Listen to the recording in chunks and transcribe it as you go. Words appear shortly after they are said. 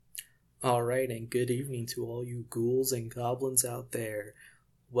Alright, and good evening to all you ghouls and goblins out there.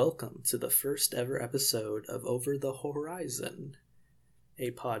 Welcome to the first ever episode of Over the Horizon,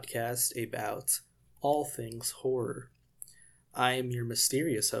 a podcast about all things horror. I am your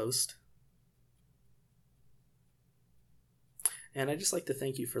mysterious host, and I'd just like to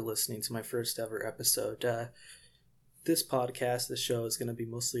thank you for listening to my first ever episode. This show is going to be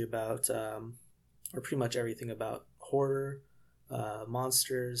mostly about, or pretty much everything about horror,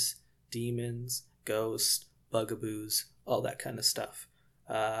 monsters, demons, ghosts, bugaboos, all that kind of stuff.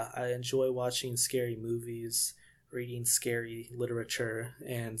 I enjoy watching scary movies, reading scary literature,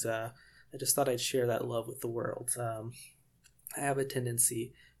 and I just thought I'd share that love with the world. I have a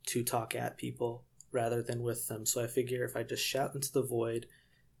tendency to talk at people rather than with them, so I figure if I just shout into the void,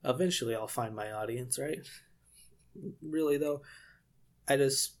 eventually I'll find my audience, right? Really, though, I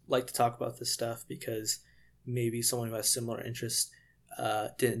just like to talk about this stuff because maybe someone who has similar interests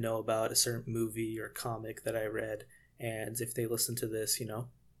didn't know about a certain movie or comic that I read, and if they listen to this,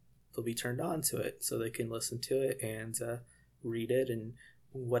 they'll be turned on to it, so they can listen to it and read it and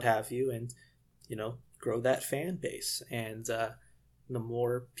what have you, and grow that fan base. And the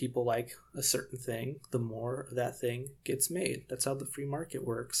more people like a certain thing, the more that thing gets made. That's how the free market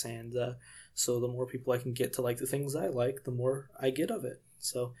works, and so the more people I can get to like the things I like, the more I get of it.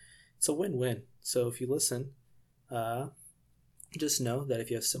 So it's a win-win. So if you listen, just know that if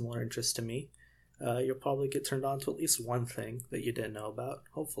you have similar interests to me, you'll probably get turned on to at least one thing that you didn't know about,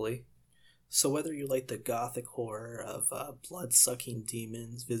 hopefully. So whether you like the gothic horror of blood-sucking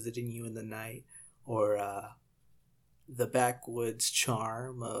demons visiting you in the night, or the backwoods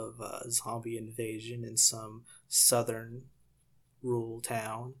charm of zombie invasion in some southern rural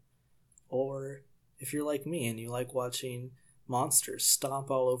town, or if you're like me and you like watching monsters stomp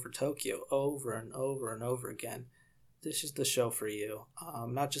all over Tokyo over and over and over again, this is the show for you.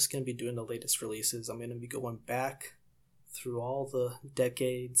 I'm not just going to be doing the latest releases. I'm going to be going back through all the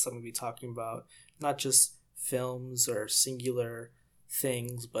decades. I'm going to be talking about not just films or singular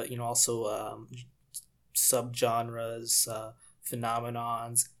things, but also subgenres,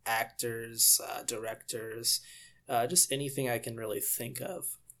 phenomenons, actors, directors, just anything I can really think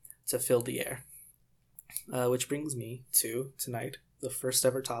of to fill the air. Which brings me to tonight, the first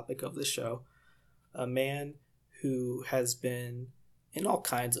ever topic of the show, a man who has been in all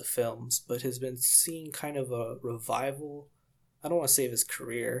kinds of films, but has been seeing kind of a revival. I don't want to say of his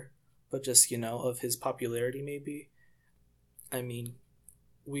career, but just, of his popularity maybe. I mean,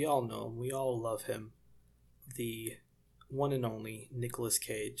 we all know him, we all love him. The one and only Nicolas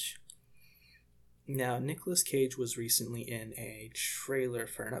Cage. Now, Nicolas Cage was recently in a trailer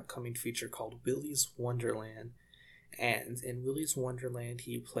for an upcoming feature called Willy's Wonderland. And in Willy's Wonderland,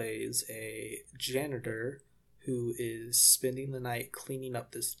 he plays a janitor who is spending the night cleaning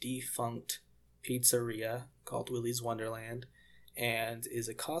up this defunct pizzeria called Willy's Wonderland, and is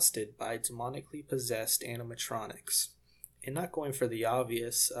accosted by demonically possessed animatronics. And not going for the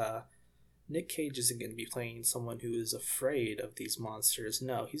obvious, Nick Cage isn't going to be playing someone who is afraid of these monsters.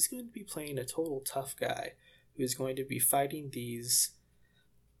 No, he's going to be playing a total tough guy who's going to be fighting these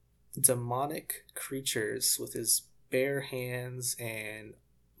demonic creatures with his bare hands and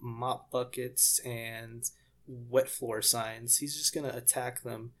mop buckets and wet floor signs. He's just gonna attack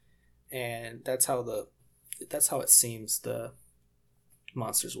them, and that's how it seems the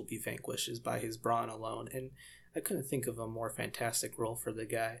monsters will be vanquished, is by his brawn alone. And I couldn't think of a more fantastic role for the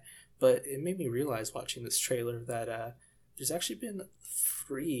guy, but it made me realize watching this trailer that there's actually been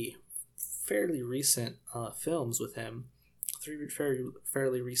three fairly recent films with him, three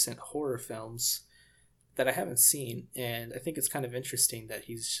fairly recent horror films that I haven't seen, and I think it's kind of interesting that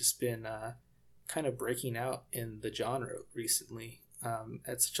he's just been kind of breaking out in the genre recently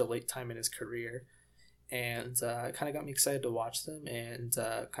at such a late time in his career, and it kind of got me excited to watch them, and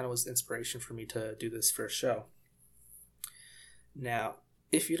kind of was the inspiration for me to do this first show. Now,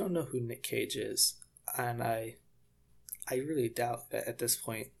 if you don't know who Nick Cage is, and I really doubt that at this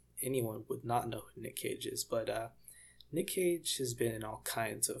point anyone would not know who Nick Cage is, but Nick Cage has been in all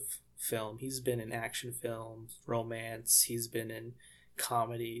kinds of film. He's been in action films, romance, he's been in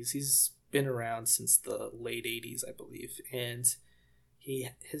comedies, he's been around since the late 80s, I believe, and he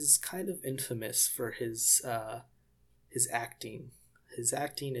is kind of infamous for his acting. His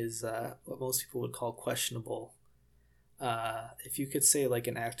acting is what most people would call questionable. If you could say like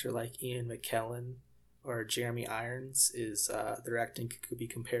an actor like Ian McKellen or Jeremy Irons is their acting could be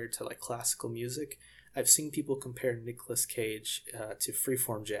compared to like classical music. I've seen people compare Nicolas Cage to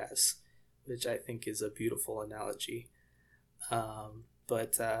freeform jazz, which I think is a beautiful analogy.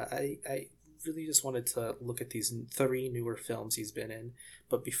 But I really just wanted to look at these 3 newer films he's been in.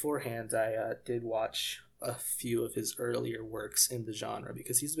 But beforehand, I did watch a few of his earlier works in the genre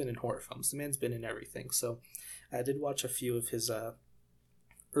because he's been in horror films. The man's been in everything. So I did watch a few of his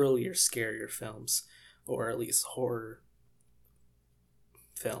earlier, scarier films, or at least horror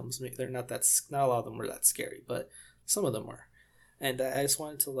films. They're not not a lot of them were that scary, but some of them were. And I just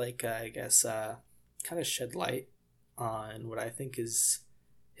wanted to kind of shed light on what I think is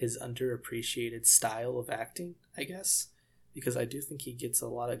his underappreciated style of acting, I guess, because I do think he gets a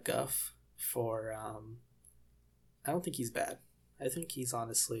lot of guff for. I don't think he's bad. I think he's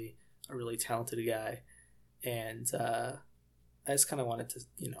honestly a really talented guy, and I just kind of wanted to,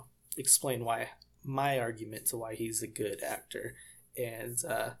 explain why my argument to why he's a good actor. And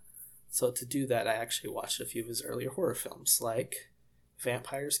so to do that, I actually watched a few of his earlier horror films, like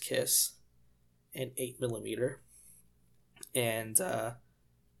Vampire's Kiss and 8mm. And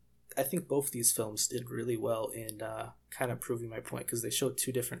I think both these films did really well in kind of proving my point, because they showed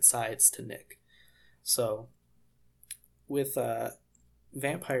 2 different sides to Nick. So with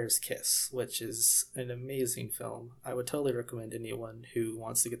Vampire's Kiss, which is an amazing film, I would totally recommend anyone who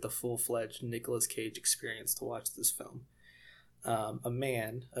wants to get the full-fledged Nicolas Cage experience to watch this film. A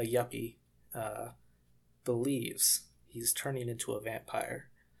man, a yuppie, believes he's turning into a vampire.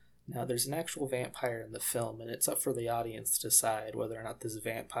 Now, there's an actual vampire in the film, and it's up for the audience to decide whether or not this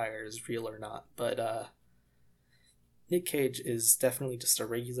vampire is real or not. But Nick Cage is definitely just a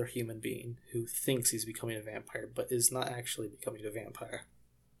regular human being who thinks he's becoming a vampire, but is not actually becoming a vampire.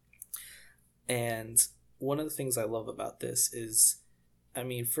 And one of the things I love about this is,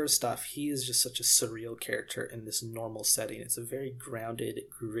 first off, he is just such a surreal character in this normal setting. It's a very grounded,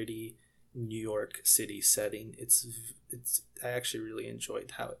 gritty New York City setting. I actually really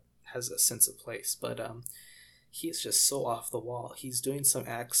enjoyed how it has a sense of place, but he's just so off the wall. He's doing some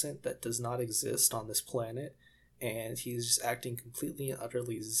accent that does not exist on this planet, and he's just acting completely and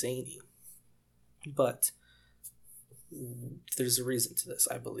utterly zany. But there's a reason to this,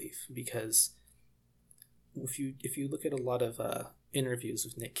 I believe, because if you look at a lot of interviews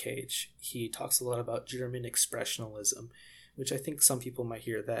with Nick Cage, he talks a lot about German expressionism, which I think some people might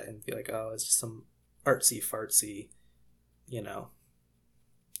hear that and be like, oh, it's just some artsy-fartsy,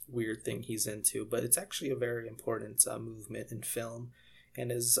 weird thing he's into. But it's actually a very important movement in film,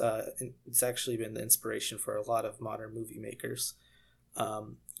 and it's actually been the inspiration for a lot of modern movie makers.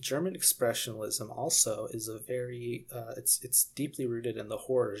 German expressionism also is a very it's deeply rooted in the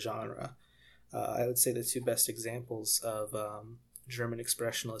horror genre. I would say the 2 best examples of German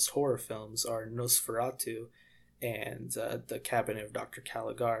expressionist horror films are Nosferatu and The Cabinet of Dr.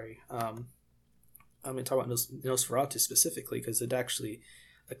 Caligari. I'm going to talk about Nosferatu specifically because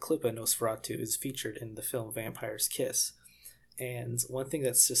a clip of Nosferatu is featured in the film Vampire's Kiss. And one thing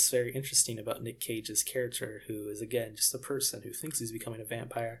that's just very interesting about Nick Cage's character, who is, again, just a person who thinks he's becoming a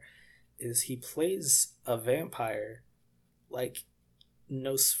vampire, is he plays a vampire like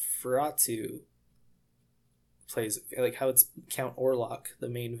Nosferatu plays, like how it's Count Orlok, the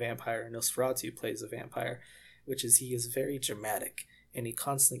main vampire, and Nosferatu plays a vampire, which is he is very dramatic, and he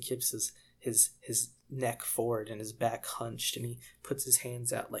constantly keeps his neck forward and his back hunched, and he puts his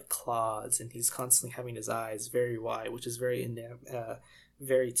hands out like claws, and he's constantly having his eyes very wide, which is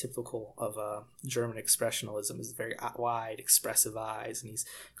very typical of German expressionism, is very wide, expressive eyes, and he's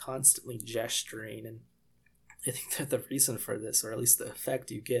constantly gesturing. And I think that the reason for this, or at least the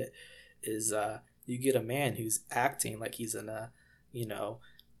effect you get, is you get a man who's acting like he's in a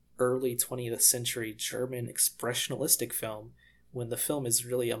early 20th century German expressionistic film, when the film is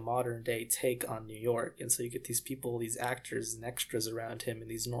really a modern day take on New York. And so you get these people, these actors and extras around him, and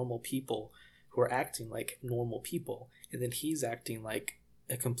these normal people who are acting like normal people, and then he's acting like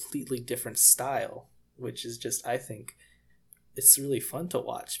a completely different style, which is just, I think, it's really fun to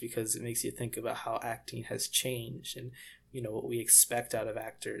watch because it makes you think about how acting has changed and what we expect out of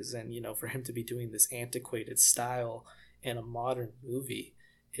actors. And for him to be doing this antiquated style in a modern movie,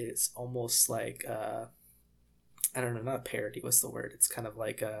 it's almost like I don't know, not a parody, what's the word? It's kind of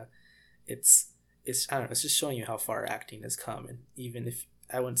like it's I don't know, it's just showing you how far acting has come. And even if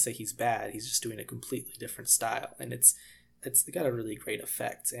I wouldn't say he's bad, he's just doing a completely different style, and it's got a really great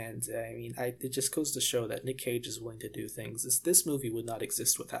effect. And it just goes to show that Nick Cage is willing to do things. This movie would not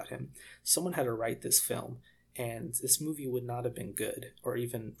exist without him. Someone had to write this film, and this movie would not have been good or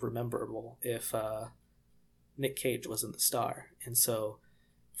even rememberable if Nick Cage wasn't the star. And so,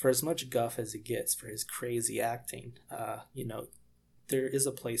 for as much guff as he gets for his crazy acting, there is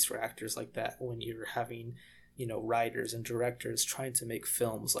a place for actors like that when you're having, writers and directors trying to make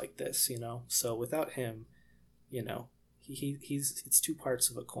films like this, So without him, he's it's two parts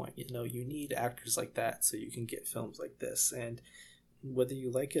of a coin. You know, you need actors like that so you can get films like this. And whether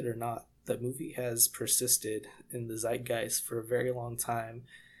you like it or not, the movie has persisted in the zeitgeist for a very long time.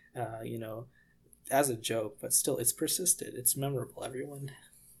 You know, as a joke, but still, it's persisted. It's memorable.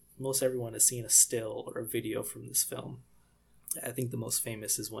 Most everyone has seen a still or a video from this film. I think the most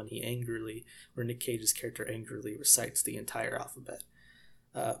famous is when where Nick Cage's character angrily recites the entire alphabet.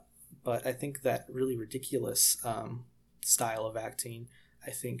 But I think that really ridiculous style of acting,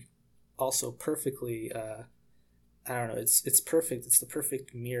 I think, also perfectly. I don't know. It's perfect. It's the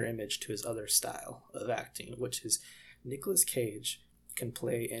perfect mirror image to his other style of acting, which is Nicolas Cage can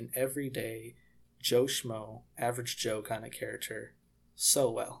play an everyday Joe Schmo, average Joe kind of character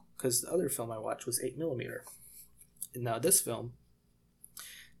so well. Because the other film I watched was 8mm. And now this film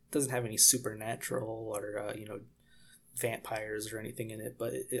doesn't have any supernatural or vampires or anything in it,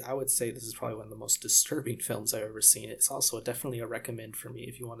 but I would say this is probably one of the most disturbing films I've ever seen. It's also definitely a recommend for me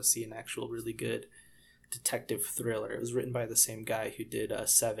if you want to see an actual really good detective thriller. It was written by the same guy who did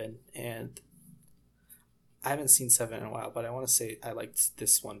Seven, and I haven't seen Seven in a while, but I want to say I liked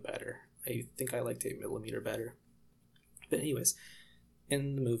this one better. I think I liked 8mm better. But anyways,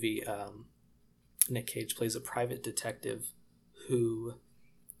 in the movie, Nick Cage plays a private detective who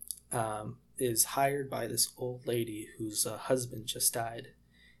is hired by this old lady whose husband just died.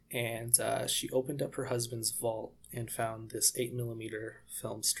 And she opened up her husband's vault and found this 8mm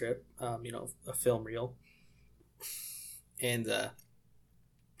film strip, a film reel. And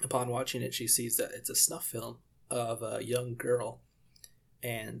upon watching it, she sees that it's a snuff film of a young girl.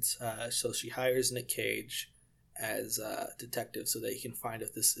 And so she hires Nick Cage as a detective so that he can find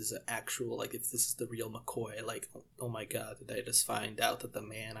if this is an actual, like, if this is the real McCoy. Like, oh my god, did I just find out that the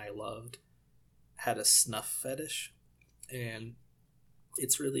man I loved had a snuff fetish? And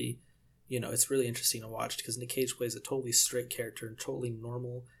it's really, it's really interesting to watch because Nick Cage plays a totally straight character and totally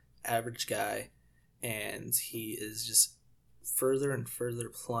normal, average guy, and he is just further and further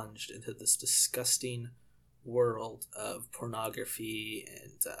plunged into this disgusting world of pornography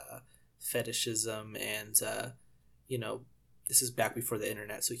and fetishism, and this is back before the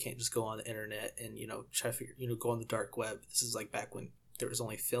internet, so you can't just go on the internet and try to figure, go on the dark web. This is like back when there was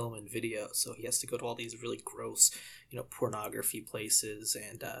only film and video, so he has to go to all these really gross pornography places,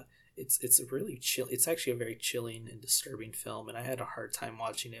 and it's a really chill. It's actually a very chilling and disturbing film, and I had a hard time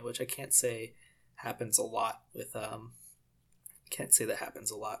watching it, which I can't say happens a lot with can't say that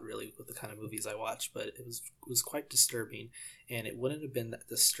happens a lot really with the kind of movies I watch, but it was quite disturbing, and it wouldn't have been that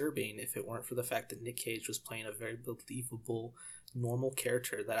disturbing if it weren't for the fact that Nick Cage was playing a very believable, normal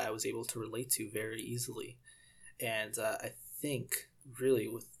character that I was able to relate to very easily. And I think really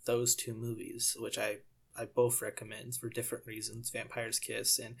with those two movies, which I both recommend for different reasons, Vampire's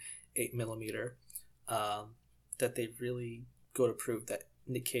Kiss and 8mm, that they really go to prove that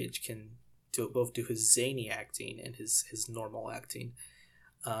Nick Cage can do his zany acting and his normal acting.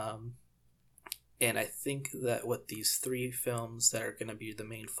 And I think that what these three films that are going to be the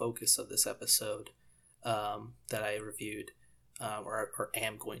main focus of this episode that I reviewed or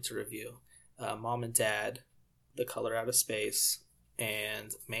am going to review, Mom and Dad, The Color Out of Space,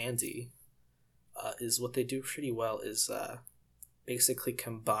 and Mandy, is what they do pretty well is basically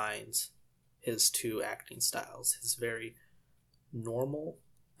combines his two acting styles, his very normal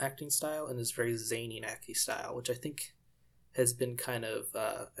acting style and his very zany acting style, which I think has been kind of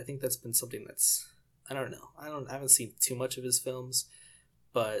I think that's been something that's I haven't seen too much of his films,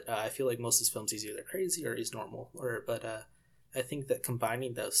 but I feel like most of his films he's either crazy or he's normal, but I think that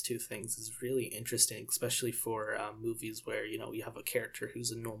combining those two things is really interesting, especially for movies where you have a character who's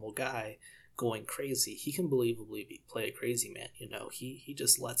a normal guy going crazy. He can believably play a crazy man. He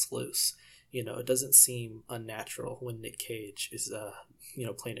just lets loose. It doesn't seem unnatural when Nick Cage is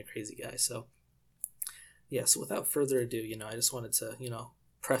playing a crazy guy. So yeah, so without further ado, I just wanted to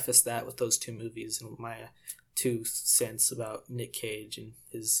preface that with those two movies and my 2 cents about Nick Cage and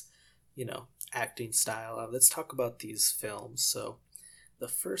his acting style. Let's talk about these films. So the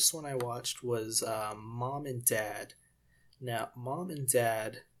first one I watched was Mom and Dad. Now, Mom and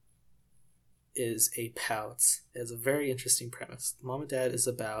Dad is a very interesting premise. Mom and Dad is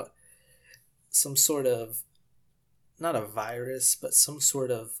about some sort of, not a virus, but some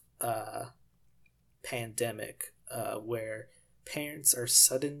sort of pandemic where parents are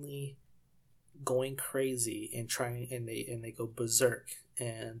suddenly going crazy and they go berserk,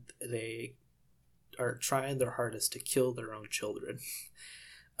 and they are trying their hardest to kill their own children.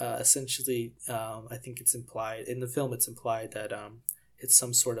 Essentially, I think it's implied in the film. It's implied that it's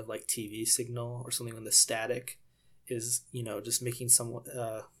some sort of like TV signal or something when the static is just making someone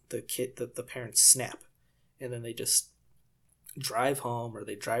the parents snap, and then they just drive home or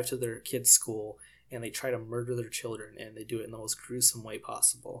they drive to their kids' school and they try to murder their children, and they do it in the most gruesome way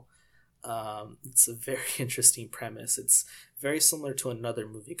possible. It's a very interesting premise. It's very similar to another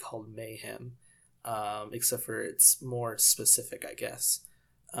movie called Mayhem, except for it's more specific, I guess,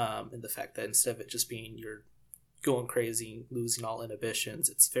 in the fact that instead of it just being you're going crazy, losing all inhibitions,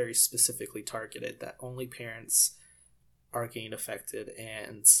 it's very specifically targeted that only parents are getting affected,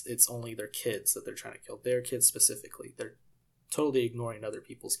 and it's only their kids that they're trying to kill. Their kids specifically. They're totally ignoring other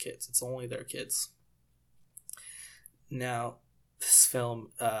people's kids. It's only their kids. Now, this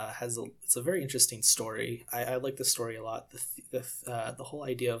film it's a very interesting story. I like the story a lot. The whole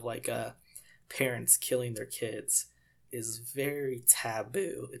idea of like parents killing their kids is very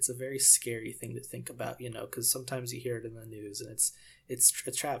taboo. It's a very scary thing to think about, because sometimes you hear it in the news and it's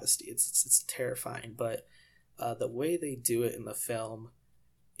a travesty. It's terrifying. But the way they do it in the film,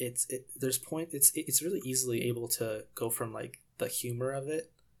 it's really easily able to go from like the humor of it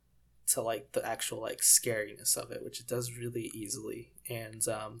to like the actual like scariness of it, which it does really easily. And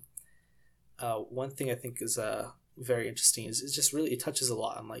one thing I think is very interesting is it just really, it touches a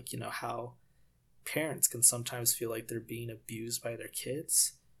lot on like, how parents can sometimes feel like they're being abused by their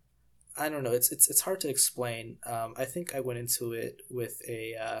kids. I don't know, it's hard to explain. I think I went into it with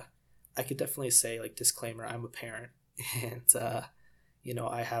I could definitely say like disclaimer, I'm a parent and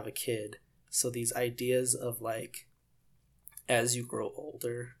I have a kid. So these ideas of like, as you grow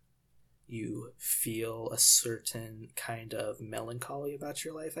older, you feel a certain kind of melancholy about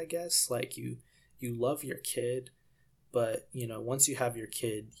your life, I guess. Like you love your kid, but once you have your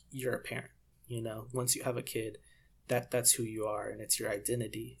kid, you're a parent. Once you have a kid, that's who you are, and it's your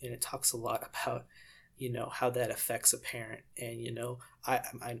identity. And it talks a lot about how that affects a parent. And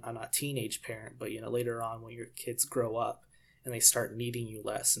I'm not a teenage parent, but later on when your kids grow up and they start needing you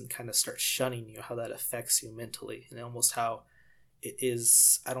less and kind of start shunning you, how that affects you mentally, and almost how it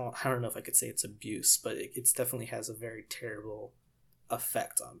is. I don't know if I could say it's abuse, but it's definitely has a very terrible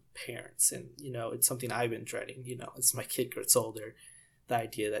effect on parents. And it's something I've been dreading. As my kid gets older, the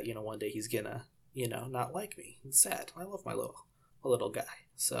idea that one day he's gonna not like me. It's sad. I love my little guy.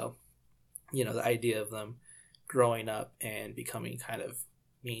 So the idea of them growing up and becoming kind of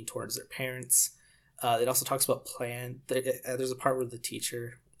mean towards their parents. It also talks about there's a part where the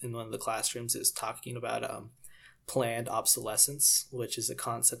teacher in one of the classrooms is talking about planned obsolescence, which is a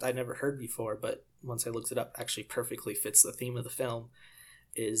concept I never heard before, but once I looked it up, actually perfectly fits the theme of the film.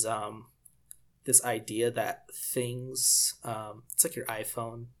 Is this idea that things, it's like your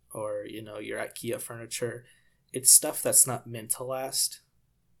iPhone or your IKEA furniture, it's stuff that's not meant to last.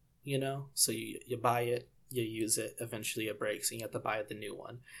 So you buy it, you use it, eventually it breaks and you have to buy the new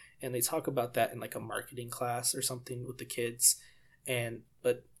one. And they talk about that in like a marketing class or something with the kids.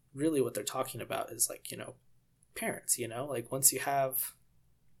 But really what they're talking about is like, parents, like once you have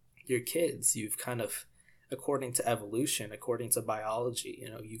your kids, you've kind of, according to evolution, according to biology,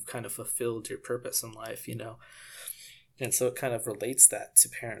 you've kind of fulfilled your purpose in life, and so it kind of relates that to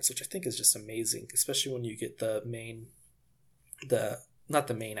parents, which I think is just amazing, especially when you get not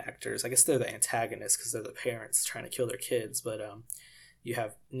the main actors, I guess they're the antagonists because they're the parents trying to kill their kids, but you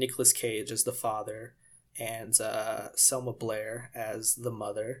have Nicolas Cage as the father and Selma Blair as the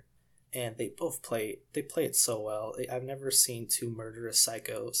mother, and they play it so well. I've never seen two murderous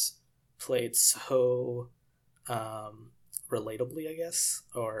psychos played so relatably, I guess,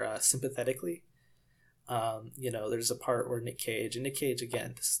 or sympathetically. There's a part where Nick Cage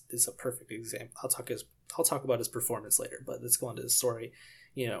again, this is a perfect example. I'll talk about his performance later, but let's go on to the story.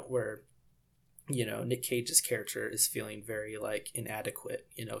 Where Nick Cage's character is feeling very like inadequate.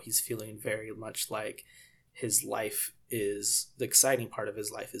 He's feeling very much like his life is, the exciting part of his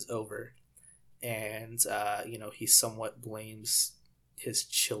life is over, and he somewhat blames his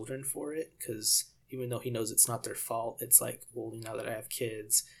children for it, because even though he knows it's not their fault, it's like, well, now that I have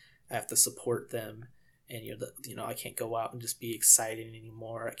kids, I have to support them, and I can't go out and just be excited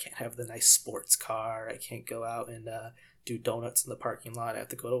anymore. I can't have the nice sports car. I can't go out and do donuts in the parking lot. I have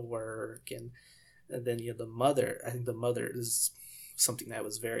to go to work, and then the mother. I think the mother is something that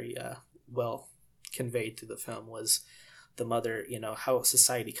was very well conveyed through the film. Was the mother, how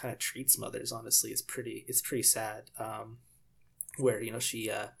society kind of treats mothers. Honestly, it's pretty sad. Where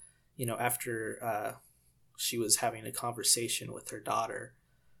she after she was having a conversation with her daughter,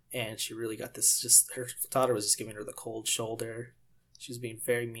 and she really got this, just her daughter was just giving her the cold shoulder. She was being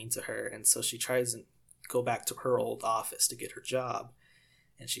very mean to her, and so she tries and go back to her old office to get her job,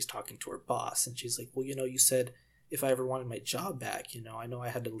 and she's talking to her boss, and she's like, well, you said if I ever wanted my job back, I know I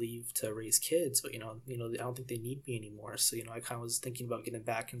had to leave to raise kids, but I don't think they need me anymore. So I kind of was thinking about getting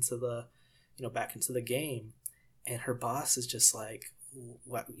back into the game. And her boss is just like,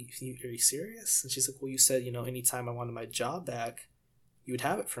 what, are you serious? And she's like, well, you said, anytime I wanted my job back, you would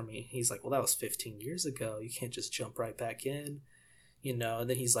have it for me. He's like, well, that was 15 years ago. You can't just jump right back in, And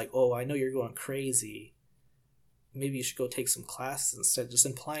then he's like, oh, I know you're going crazy. Maybe you should go take some classes instead. Just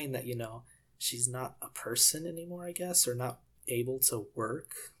implying that, she's not a person anymore, I guess, or not able to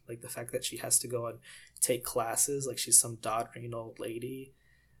work. Like the fact that she has to go and take classes, like she's some doddering old lady.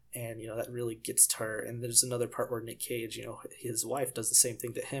 And, that really gets to her. And there's another part where Nick Cage, his wife does the same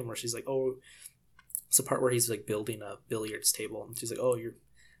thing to him, where she's like, oh, it's a part where he's like building a billiards table. And she's like, oh, you're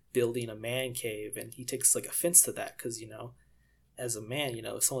building a man cave. And he takes like offense to that because, as a man,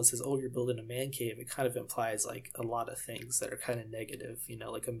 if someone says, oh, you're building a man cave, it kind of implies like a lot of things that are kind of negative,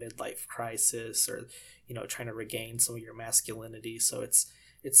 like a midlife crisis or, trying to regain some of your masculinity. So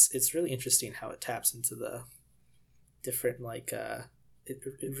it's really interesting how it taps into the different like, it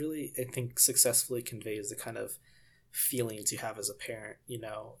really, I think, successfully conveys the kind of feelings you have as a parent,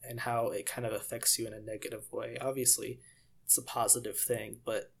 and how it kind of affects you in a negative way. Obviously, it's a positive thing,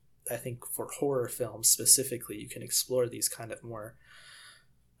 but I think for horror films specifically, you can explore these kind of more,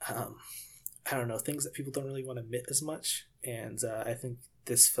 I don't know, things that people don't really want to admit as much. And I think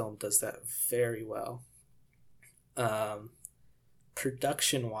this film does that very well.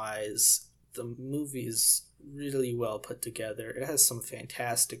 Production-wise, the movie is really well put together. It has some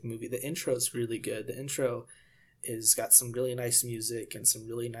fantastic movie. The intro is really good. The intro is got some really nice music and some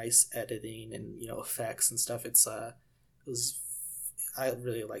really nice editing and effects and stuff. I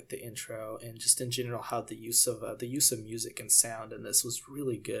really like the intro, and just in general how the use of music and sound in this was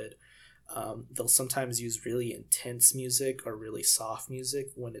really good. They'll sometimes use really intense music or really soft music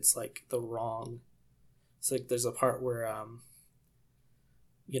when it's like the wrong. It's like there's a part where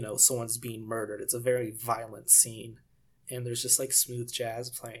someone's being murdered. It's a very violent scene, and there's just like smooth jazz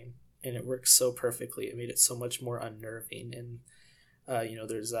playing, and it works so perfectly. It made it so much more unnerving. And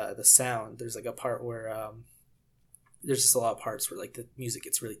there's the sound. There's like a part where there's just a lot of parts where like the music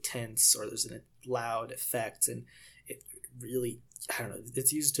gets really tense, or there's a loud effect, and it really, I don't know,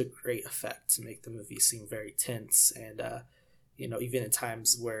 it's used to great effect to make the movie seem very tense. And even in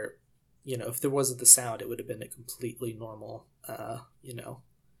times where if there wasn't the sound, it would have been a completely normal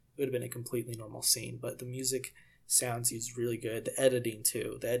it would have been a completely normal scene. But the music sounds used really good. The editing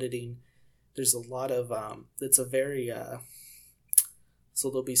too. There's a lot of it's a very so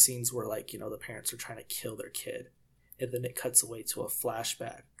there'll be scenes where like the parents are trying to kill their kid, and then it cuts away to a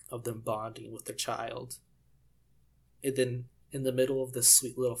flashback of them bonding with their child, and then in the middle of this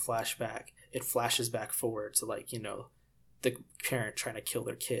sweet little flashback, it flashes back forward to like the parent trying to kill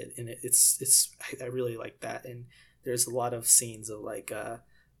their kid. And I really like that. And there's a lot of scenes of like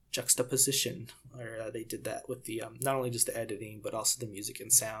juxtaposition where they did that with the not only just the editing but also the music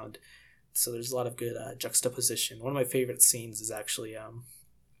and sound. So there's a lot of good juxtaposition. One of my favorite scenes is actually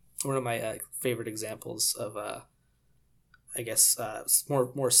one of my favorite examples of I guess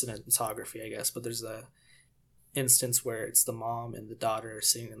more cinematography, I guess, but there's a instance where it's the mom and the daughter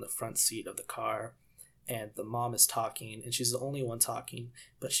sitting in the front seat of the car, and the mom is talking, and she's the only one talking,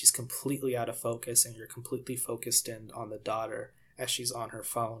 but she's completely out of focus, and you're completely focused in on the daughter as she's on her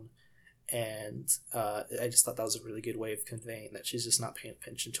phone. And I just thought that was a really good way of conveying that she's just not paying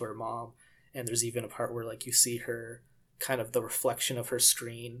attention to her mom. And there's even a part where like you see her kind of the reflection of her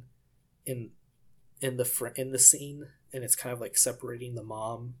screen in the scene, and it's kind of like separating the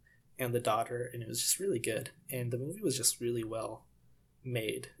mom and the daughter, and it was just really good. And the movie was just really well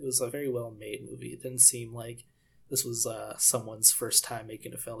made. It was a very well made movie. It didn't seem like this was someone's first time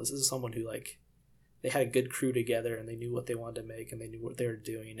making a film. This is someone who like they had a good crew together, and they knew what they wanted to make, and they knew what they were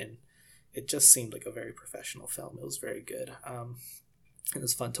doing, and it just seemed like a very professional film. It was very good. It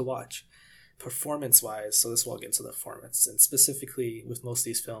was fun to watch. Performance-wise, so this will get into the performance, and specifically with most of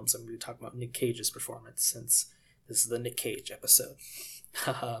these films, I'm going to be talking about Nick Cage's performance, since this is the Nick Cage episode.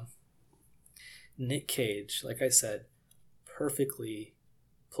 Nick Cage, like I said, perfectly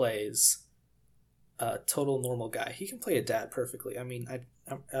plays a total normal guy. He can play a dad perfectly. I mean,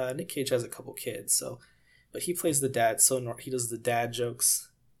 Nick Cage has a couple kids, but he plays the dad he does the dad jokes.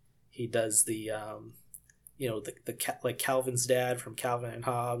 He does the like Calvin's dad from Calvin and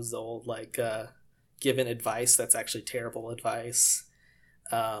Hobbes, the old like giving advice that's actually terrible advice.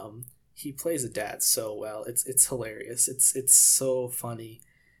 He plays a dad so well. It's hilarious. It's so funny,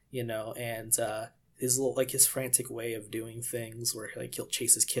 and his little like his frantic way of doing things where like he'll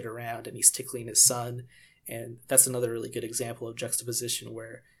chase his kid around and he's tickling his son, and that's another really good example of juxtaposition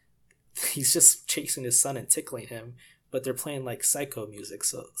where he's just chasing his son and tickling him, but they're playing like psycho music,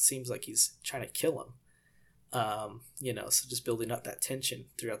 so it seems like he's trying to kill him. So just building up that tension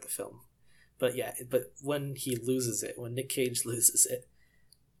throughout the film. But yeah, but when he loses it, when Nick Cage loses it,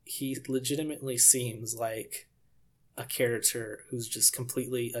 he legitimately seems like a character who's just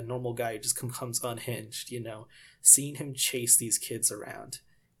completely a normal guy who just becomes unhinged, seeing him chase these kids around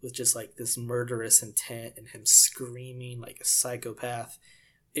with just like this murderous intent and him screaming like a psychopath.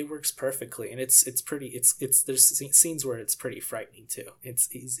 It works perfectly, and it's pretty. It's there's scenes where it's pretty frightening too.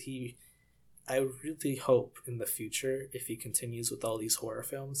 He. I really hope in the future, if he continues with all these horror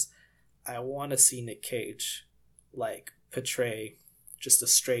films, I want to see Nick Cage like portray just a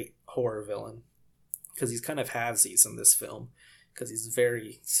straight horror villain, because he's kind of halvesies in this film, because he's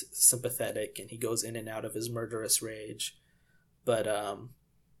very sympathetic and he goes in and out of his murderous rage. But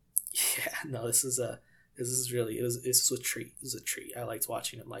yeah, no, this is really this was a treat. It was a treat. I liked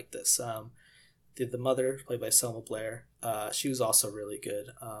watching him like this. The mother, played by Selma Blair, she was also really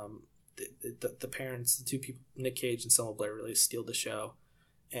good. The parents, the two people, Nick Cage and Selma Blair, really steal the show,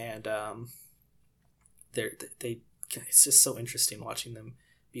 and they it's just so interesting watching them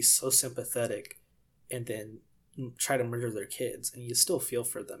be so sympathetic and then try to murder their kids, and you still feel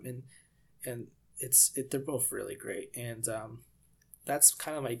for them, and they're both really great. And that's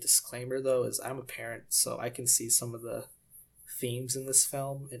kind of my disclaimer, though, is I'm a parent, so I can see some of the themes in this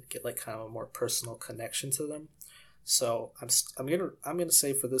film and get like kind of a more personal connection to them. So I'm gonna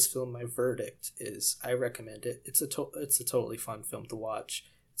say for this film, my verdict is I recommend it. It's a totally fun film to watch.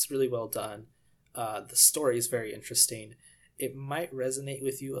 It's really well done. The story is very interesting. It might resonate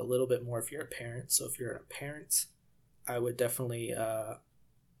with you a little bit more if you're a parent. So if you're a parent, I would definitely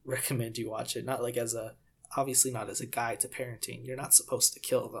recommend you watch it. Not like obviously not as a guide to parenting. You're not supposed to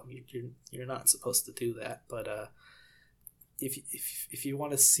kill them. You're not supposed to do that. But if you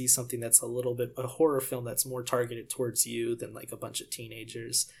want to see something that's a horror film that's more targeted towards you than like a bunch of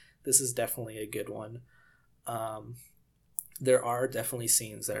teenagers, this is definitely a good one. There are definitely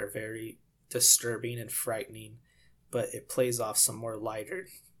scenes that are very disturbing and frightening, but it plays off some more lighter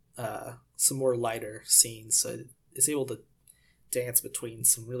scenes, so it's able to dance between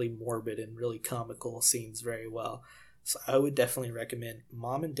some really morbid and really comical scenes very well. So I would definitely recommend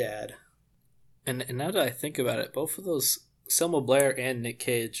Mom and Dad. And now that I think about it, both of those, Selma Blair and Nick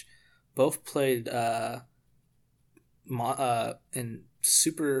Cage, both played in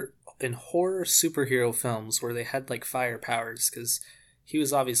horror superhero films where they had like fire powers, because he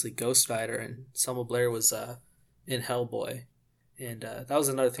was obviously Ghost Rider and Selma Blair was in Hellboy, and that was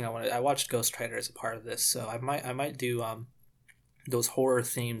another thing I watched Ghost Rider as a part of this, so I might do those horror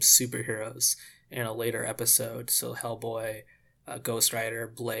themed superheroes in a later episode. So Hellboy, Ghost Rider,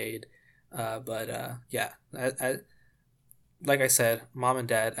 Blade, yeah, I like I said, Mom and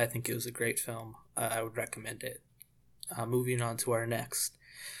Dad, I think it was a great film. I would recommend it. Moving on to our next.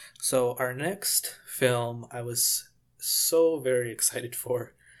 So our next film I was so very excited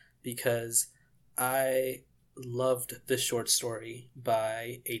for, because I loved the short story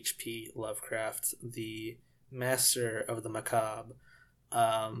by H.P. Lovecraft, the master of the macabre.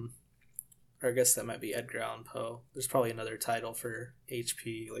 Or I guess that might be Edgar Allan Poe. There's probably another title for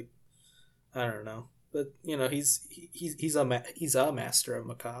H.P. like, I don't know. But he's a master of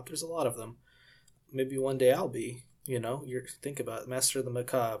macabre. There's a lot of them. Maybe one day I'll be. Think about it, master of the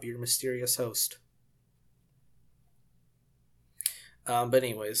macabre, your mysterious host. But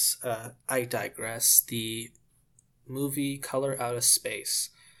anyways, I digress. The movie Color Out of Space,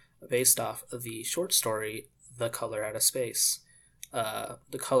 based off of the short story The Color Out of Space.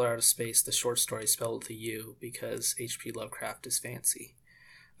 The Color Out of Space, the short story spelled with a U because H.P. Lovecraft is fancy.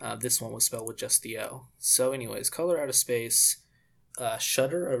 This one was spelled with just the O. So anyways, Color Out of Space,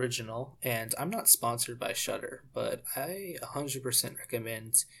 Shudder original, and I'm not sponsored by Shudder, but I 100%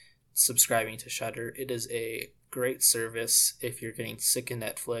 recommend subscribing to Shudder. It is a great service if you're getting sick of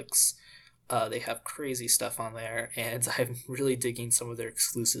Netflix. They have crazy stuff on there, and I'm really digging some of their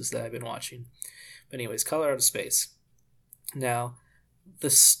exclusives that I've been watching. But anyways, Color Out of Space. Now,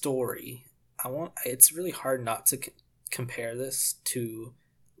 the story, it's really hard not to compare this to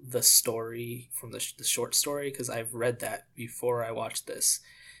the story from the short story, because I've read that before I watched this,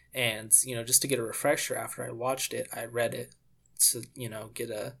 and just to get a refresher after I watched it, I read it to get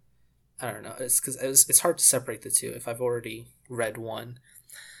a, I don't know, it's because it's hard to separate the two if I've already read one.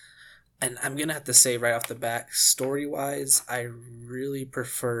 And I'm gonna have to say right off the bat, story wise, I really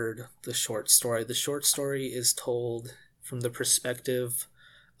preferred the short story. The short story is told from the perspective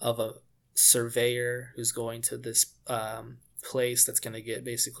of a surveyor who's going to this place that's going to get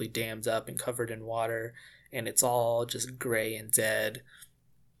basically dammed up and covered in water, and it's all just gray and dead.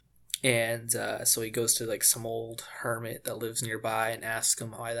 And so he goes to like some old hermit that lives nearby and asks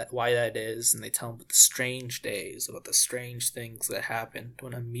him why that is, and they tell him about the strange days, about the strange things that happened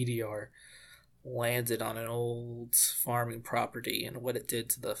when a meteor landed on an old farming property and what it did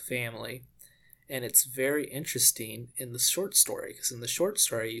to the family. And it's very interesting in the short story, because in the short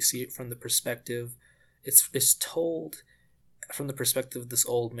story you see it from the perspective, it's told from the perspective of this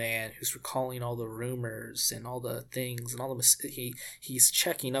old man who's recalling all the rumors and all the things and all the he's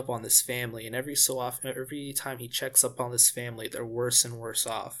checking up on this family, and every so often, every time he checks up on this family, they're worse and worse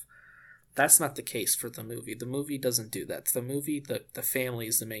off. That's not the case for the movie. The movie doesn't do that. The movie, the family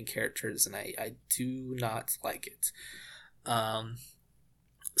is the main characters, and I do not like it.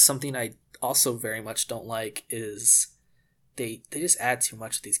 Something I also very much don't like is they just add too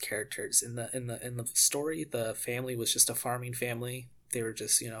much of these characters in the story. The family was just a farming family. They were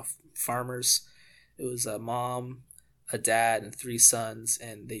just farmers. It was a mom, a dad, and three sons,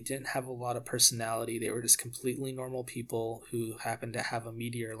 and they didn't have a lot of personality. They were just completely normal people who happened to have a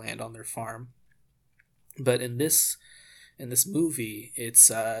meteor land on their farm. But in this movie,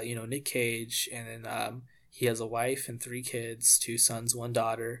 it's Nick Cage, and then he has a wife and three kids, two sons, one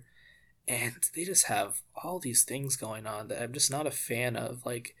daughter, and they just have all these things going on that I'm just not a fan of.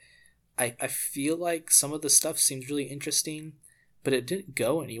 Like, I feel like some of the stuff seems really interesting, but it didn't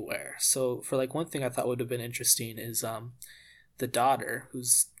go anywhere. So for like one thing I thought would have been interesting is the daughter,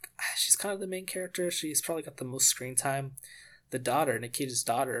 she's kind of the main character. She's probably got the most screen time. The daughter, Nick Cage's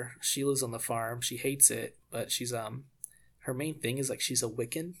daughter, she lives on the farm. She hates it, but she's her main thing is like she's a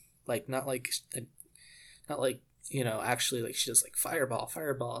Wiccan, like not like actually like she does like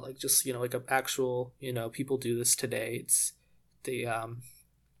fireball, like just like a actual people do this today. It's they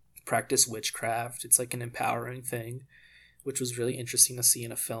practice witchcraft. It's like an empowering thing, which was really interesting to see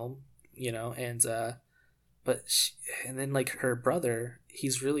in a film, and and then like her brother,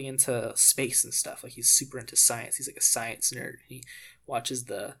 he's really into space and stuff. Like he's super into science. He's like a science nerd. He watches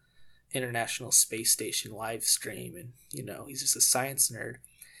the International Space Station live stream, and he's just a science nerd.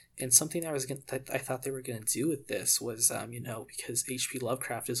 And something I thought they were gonna do with this was because H.P.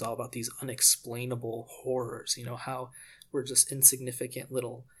 Lovecraft is all about these unexplainable horrors. How we're just insignificant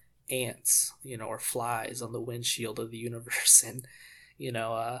little ants, or flies on the windshield of the universe, and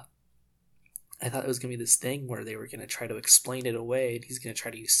I thought it was going to be this thing where they were going to try to explain it away, and he's going to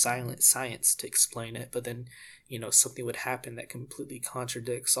try to use silent science to explain it, but then, something would happen that completely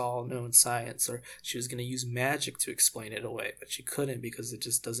contradicts all known science, or she was going to use magic to explain it away, but she couldn't because it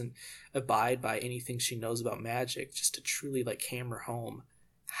just doesn't abide by anything she knows about magic, just to truly, like, hammer home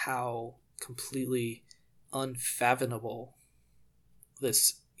how completely unfathomable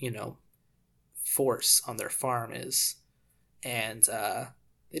this, force on their farm is. And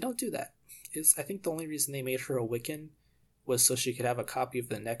they don't do that. I think the only reason they made her a Wiccan was so she could have a copy of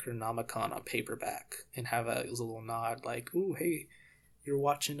the Necronomicon on paperback and have a little nod like, ooh, hey, you're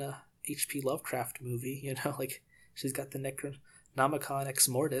watching a H.P. Lovecraft movie, like she's got the Necronomicon Ex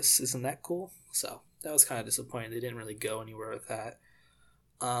Mortis. Isn't that cool? So that was kind of disappointing. They didn't really go anywhere with that.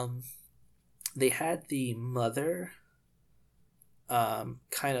 They had the mother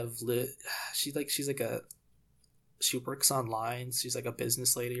she works online. She's like a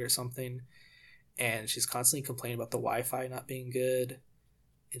business lady or something, and she's constantly complaining about the Wi-Fi not being good,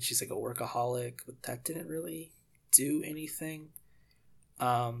 and she's like a workaholic, but that didn't really do anything.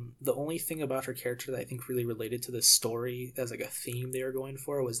 The only thing about her character that I think really related to this story as like a theme they were going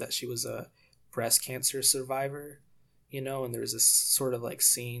for was that she was a breast cancer survivor, and there was this sort of like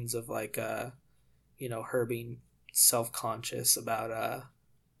scenes of like her being self-conscious about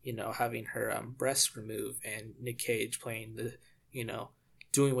having her breast removed, and Nick Cage playing the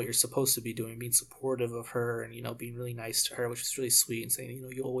doing what you're supposed to be doing, being supportive of her, and being really nice to her, which is really sweet, and saying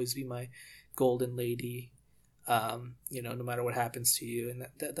you'll always be my golden lady, no matter what happens to you. And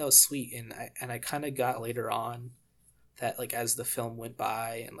that was sweet. And I kind of got later on that, like, as the film went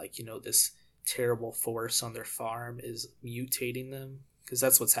by, and like this terrible force on their farm is mutating them, because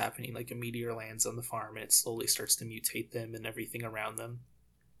that's what's happening. Like, a meteor lands on the farm and it slowly starts to mutate them and everything around them.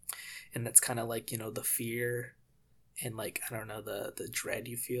 And that's kind of like the fear and, like, I don't know, the dread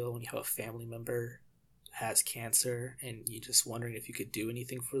you feel when you have a family member who has cancer, and you just wondering if you could do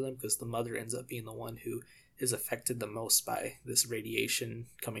anything for them, because the mother ends up being the one who is affected the most by this radiation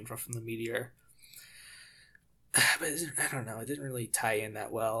coming from the meteor. But I don't know, it didn't really tie in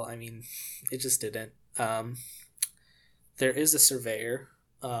that well. I mean, it just didn't. There is a surveyor.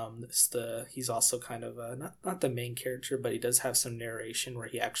 He's also kind of not the main character, but he does have some narration where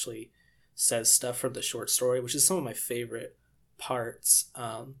he actually says stuff from the short story, which is some of my favorite parts.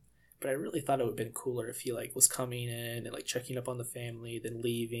 But I really thought it would have been cooler if he like was coming in and like checking up on the family, then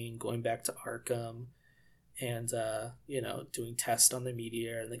leaving, going back to Arkham, and doing tests on the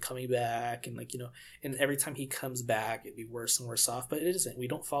meteor and then coming back, and and every time he comes back it'd be worse and worse off. But it isn't. We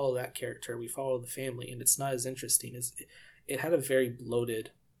don't follow that character. We follow the family, and it's not as interesting as it had a very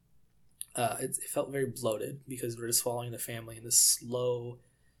bloated. It felt very bloated because we're just following the family in this slow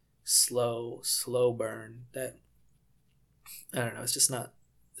burn that I don't know. It's just not.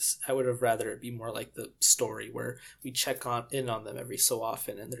 I would have rather it be more like the story where we check in on them every so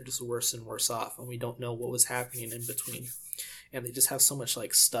often, and they're just worse and worse off, and we don't know what was happening in between. And they just have so much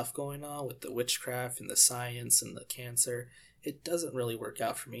like stuff going on with the witchcraft and the science and the cancer. It doesn't really work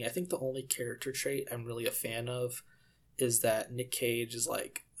out for me. I think the only character trait I'm really a fan of is that Nick Cage is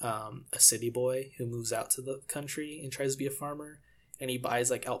like a city boy who moves out to the country and tries to be a farmer, and he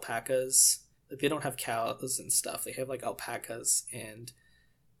buys like alpacas. Like they don't have cows and stuff. They have like alpacas, and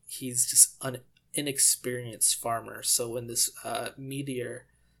he's just an inexperienced farmer. So when this meteor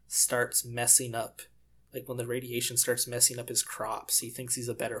starts messing up, like when the radiation starts messing up his crops, he thinks he's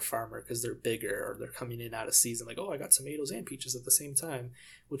a better farmer because they're bigger or they're coming in out of season. Like, oh, I there tomatoes and peaches at the same time,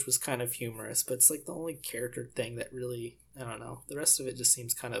 which was kind of humorous. But it's like the only character thing that really, I don't know. The rest of it just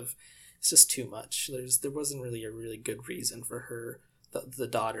seems kind of, it's just too much. There wasn't really a really good reason for her, the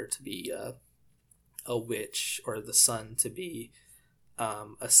daughter, to be a witch, or the son to be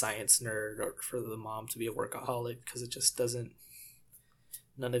a science nerd, or for the mom to be a workaholic, because it just doesn't,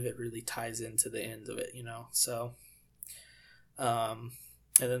 none of it really ties into the end of it. So and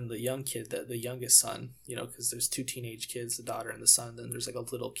then the young kid, the youngest son, because there's two teenage kids, the daughter and the son, then there's like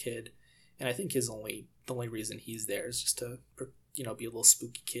a little kid, and I think the only reason he's there is just to be a little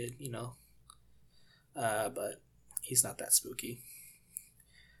spooky kid, but he's not that spooky.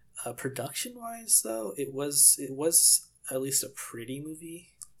 Production wise though, it was at least a pretty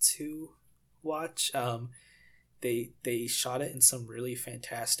movie to watch. They shot it in some really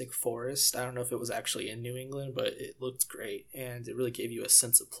fantastic forest. I don't know if it was actually in New England, but it looked great, and it really gave you a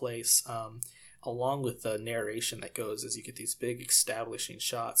sense of place, along with the narration that goes as you get these big establishing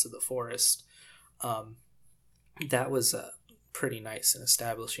shots of the forest. That was pretty nice in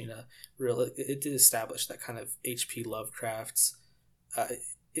establishing it did establish that kind of H.P. Lovecraft's.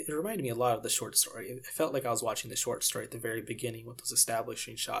 It reminded me a lot of the short story. It felt like I was watching the short story at the very beginning with those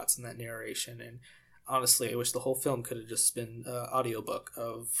establishing shots and that narration. And honestly, I wish the whole film could have just been an audiobook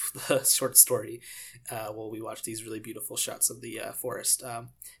of the short story while we watch these really beautiful shots of the forest.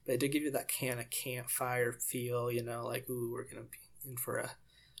 But it did give you that kind of campfire feel, like, ooh, we're going to be in for a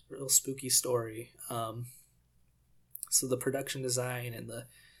real spooky story. So the production design and the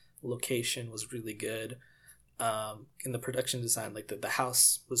location was really good. In the production design, like the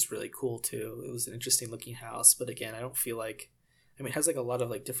house was really cool too. It was an interesting looking house, but again, I don't feel like, it has like a lot of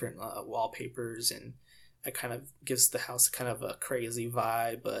like different wallpapers, and it kind of gives the house kind of a crazy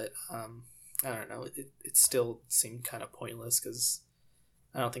vibe, but I don't know, it still seemed kind of pointless because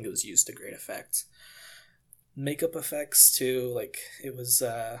I don't think it was used to great effect. Makeup effects too, like it was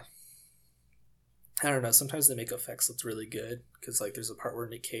I don't know, sometimes the makeup effects looked really good, because like there's a part where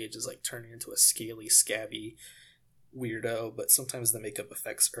Nick Cage is like turning into a scaly, scabby weirdo, but sometimes the makeup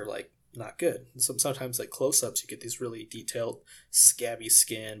effects are like not good. Sometimes like close-ups you get these really detailed scabby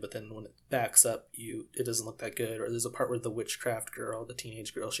skin, but then when it backs up it doesn't look that good. Or there's a part where the witchcraft girl, the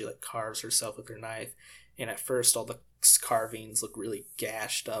teenage girl, she like carves herself with her knife, and at first all the carvings look really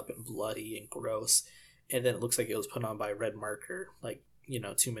gashed up and bloody and gross, and then it looks like it was put on by a red marker, like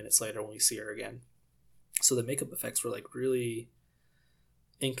 2 minutes later when we see her again. So the makeup effects were like really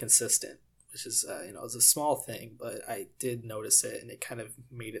inconsistent, which is, it was a small thing, but I did notice it, and it kind of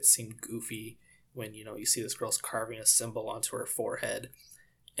made it seem goofy when, you see this girl's carving a symbol onto her forehead,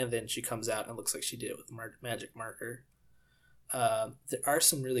 and then she comes out and it looks like she did it with magic marker. There are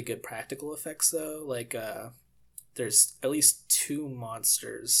some really good practical effects, though. Like, there's at least two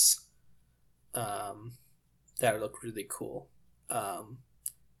monsters that look really cool.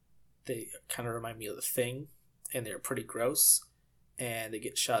 They kind of remind me of The Thing, and they're pretty gross, and they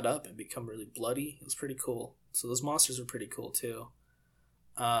get shot up and become really bloody. It was pretty cool. So those monsters were pretty cool too.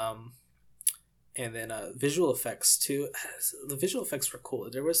 And then visual effects too. The visual effects were cool.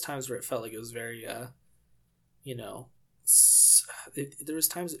 There was times where it felt like it was very, there was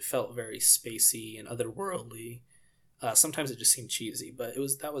times it felt very spacey and otherworldly. Sometimes it just seemed cheesy, but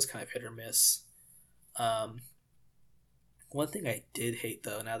that was kind of hit or miss. One thing I did hate,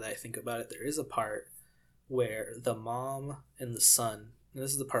 though, now that I think about it, there is a part where the mom and the son, and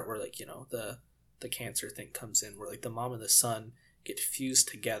this is the part where, like, the cancer thing comes in, where, like, the mom and the son get fused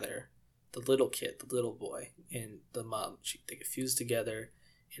together. The little kid, the little boy, and the mom, they get fused together,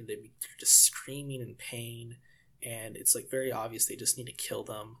 and they're just screaming in pain, and it's, like, very obvious they just need to kill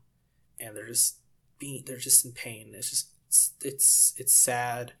them, and they're just they're just in pain. It's just it's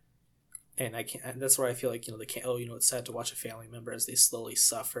sad, and I can't. And that's where I feel like they can't. Oh, it's sad to watch a family member as they slowly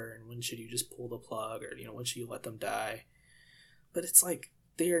suffer, and when should you just pull the plug, or when should you let them die? But it's like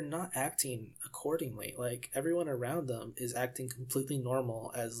they are not acting accordingly. Like everyone around them is acting completely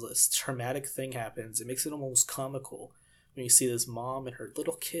normal as this traumatic thing happens. It makes it almost comical when you see this mom and her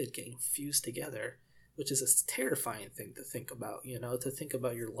little kid getting fused together, which is a terrifying thing to think about, to think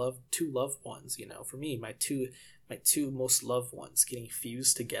about your two loved ones, for me, my two most loved ones getting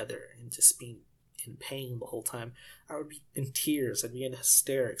fused together and just being in pain the whole time. I would be in tears. I'd be in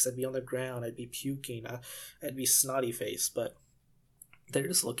hysterics. I'd be on the ground. I'd be puking. I'd be snotty faced. But they're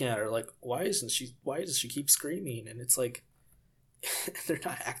just looking at her like, why does she keep screaming? And it's like, they're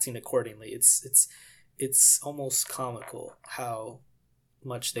not acting accordingly. It's almost comical how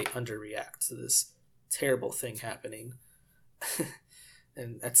much they underreact to this terrible thing happening.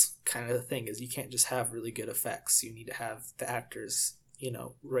 And that's kind of the thing, is you can't just have really good effects. You need to have the actors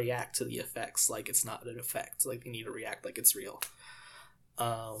react to the effects like it's not an effect. Like they need to react like it's real.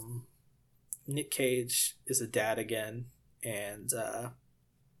 Nick Cage is a dad again, and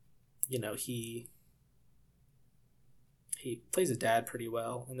he plays a dad pretty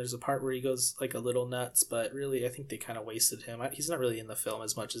well, and there's a part where he goes like a little nuts, but really I think they kind of wasted him. He's not really in the film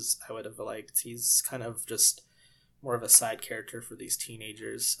as much as I would have liked. He's kind of just more of a side character for these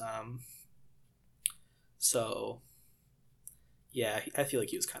teenagers. So yeah, I feel like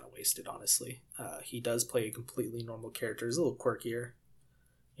he was kind of wasted, honestly. He does play a completely normal character. He's a little quirkier,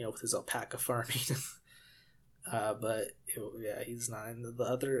 with his alpaca farming. But yeah, he's not. And the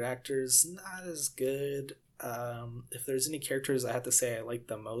other actors, not as good. If there's any characters I have to say I like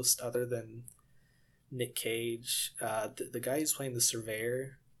the most other than Nick Cage, the guy who's playing the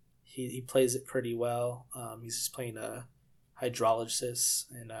surveyor, he plays it pretty well. He's just playing a hydrologist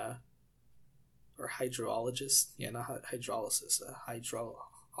or hydrologist. Yeah, not hydrolysis, a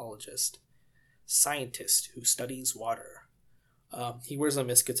hydrologist. Scientist who studies water. He wears a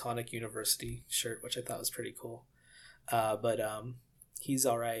Miskatonic University shirt, which I thought was pretty cool. But he's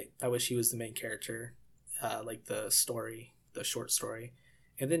alright. I wish he was the main character, like the short story.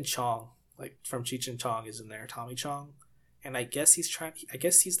 And then Chong, like from Cheech and Chong, is in there, Tommy Chong. And I guess he's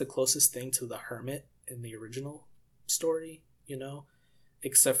the closest thing to the hermit in the original story,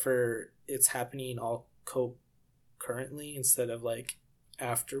 except for it's happening all concurrently instead of like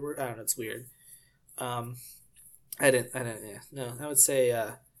afterward. I don't know, it's weird. I would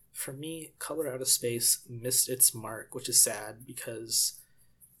say for me, Color Out of Space missed its mark, which is sad because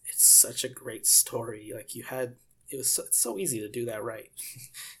it's such a great story. Like it's so easy to do that right.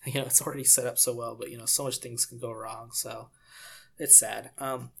 It's already set up so well, but so much things can go wrong, so it's sad.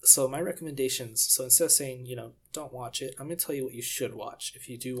 So my recommendations, so instead of saying don't watch it, I'm gonna tell you what you should watch if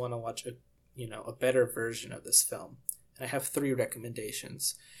you do want to watch a better version of this film. And I have 3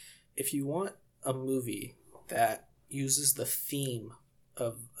 recommendations. If you want a movie that uses the theme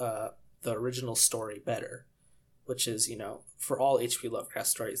of the original story better, which is, for all H.P. Lovecraft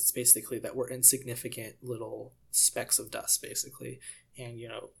stories, it's basically that we're insignificant little specks of dust, basically. And,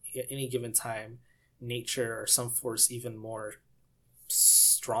 at any given time, nature or some force even more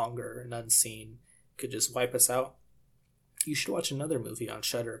stronger and unseen could just wipe us out. You should watch another movie on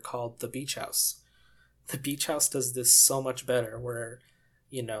Shudder called The Beach House. The Beach House does this so much better, where,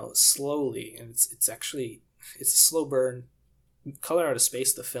 slowly, and it's a slow burn. Color Out of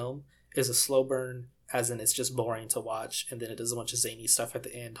Space, the film, is a slow burn, as in it's just boring to watch, and then it does a bunch of zany stuff at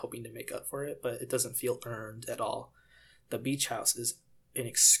the end hoping to make up for it, but it doesn't feel earned at all. The Beach House is an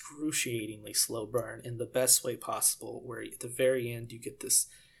excruciatingly slow burn in the best way possible, where at the very end you get this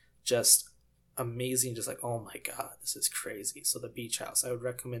just amazing, just like, oh my god, this is crazy. So The Beach House, I would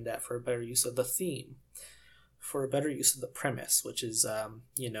recommend that for a better use of the theme, for a better use of the premise, which is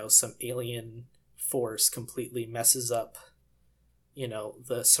some alien force completely messes up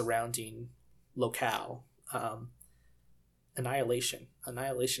the surrounding locale.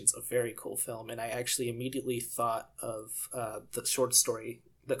 Annihilation's a very cool film, and I actually immediately thought of the short story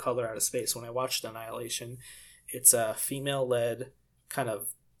The Color Out of Space when I watched Annihilation. It's a female-led kind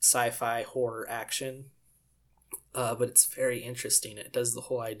of sci-fi horror action, but it's very interesting. It does the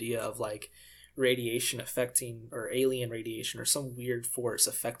whole idea of like radiation affecting, or alien radiation, or some weird force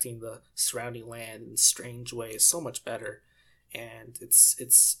affecting the surrounding land in strange ways so much better. And it's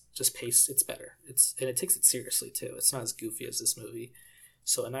just paced, it's better. And it takes it seriously too. It's not as goofy as this movie.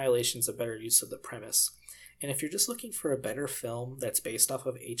 So Annihilation's a better use of the premise. And if you're just looking for a better film that's based off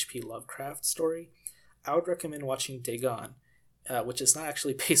of H.P. Lovecraft story, I would recommend watching Dagon, which is not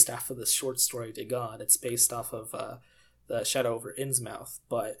actually based off of the short story Dagon. It's based off of The Shadow over Innsmouth,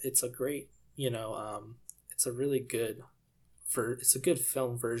 but it's a great, it's a really good it's a good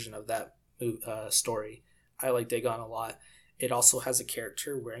film version of that story. I like Dagon a lot. It also has a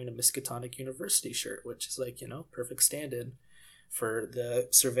character wearing a Miskatonic University shirt, which is like, perfect stand-in for the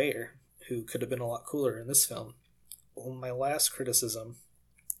surveyor, who could have been a lot cooler in this film. Well, my last criticism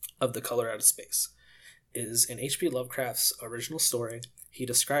of The Color Out of Space is in H.P. Lovecraft's original story, he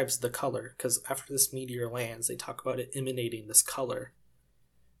describes the color, because after this meteor lands, they talk about it emanating this color.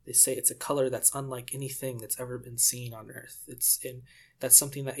 They say it's a color that's unlike anything that's ever been seen on Earth. That's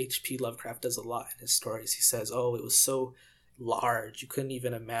something that H.P. Lovecraft does a lot in his stories. He says, oh, it was so large you couldn't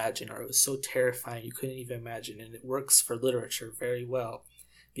even imagine, or it was so terrifying you couldn't even imagine. And it works for literature very well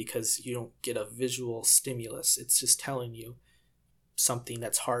because you don't get a visual stimulus. It's just telling you something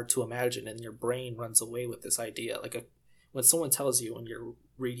that's hard to imagine, and your brain runs away with this idea. When someone tells you when you're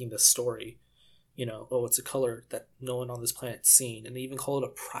reading the story, oh, it's a color that no one on this planet's seen, and they even call it a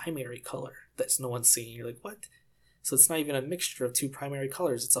primary color that's no one's seen. You're like, what? So it's not even a mixture of two primary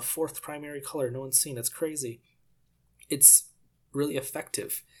colors. It's a fourth primary color no one's seen. That's crazy. It's really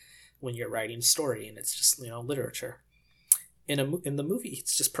effective when you're writing a story, and it's just, literature. In the movie,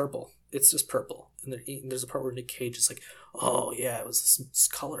 it's just purple. It's just purple. And there's a part where Nick Cage is like, oh, yeah, it was this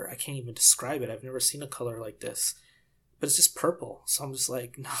color. I can't even describe it. I've never seen a color like this. But it's just purple. So I'm just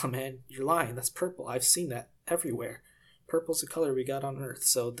like, nah, man, you're lying. That's purple. I've seen that everywhere. Purple's a color we got on Earth.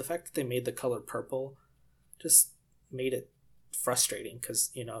 So the fact that they made the color purple just made it frustrating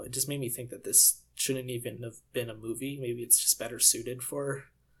because, it just made me think that this shouldn't even have been a movie. Maybe it's just better suited for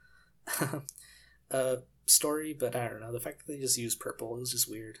a story, but I don't know. The fact that they just used purple, it was just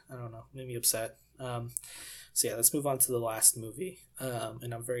weird. I don't know. Made me upset. So yeah, let's move on to the last movie.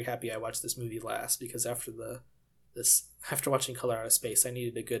 And I'm very happy I watched this movie last because after watching Color Out of Space, I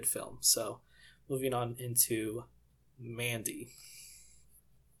needed a good film. So moving on into Mandy.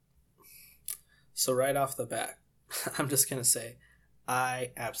 So right off the bat, I'm just going to say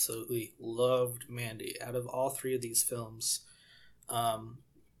I absolutely loved Mandy. Out of all three of these films,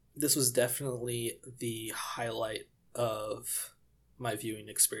 this was definitely the highlight of my viewing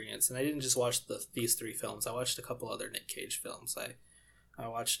experience. And I didn't just watch these three films. I watched a couple other Nick Cage films. I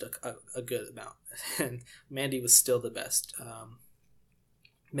watched a good amount. And Mandy was still the best.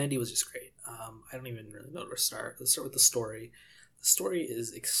 Mandy was just great. I don't even really know where to start. Let's start with the story. The story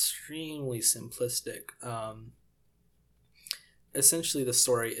is extremely simplistic. Essentially, the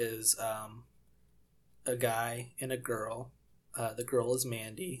story is a guy and a girl. The girl is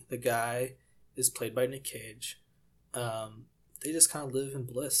Mandy. The guy is played by Nick Cage. They just kind of live in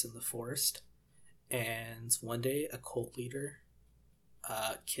bliss in the forest. And one day, a cult leader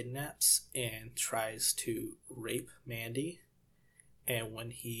kidnaps and tries to rape Mandy. And when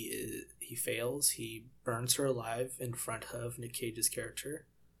he fails, he burns her alive in front of Nick Cage's character.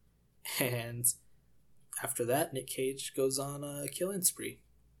 And after that, Nick Cage goes on a killing spree.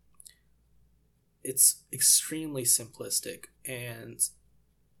 It's extremely simplistic, and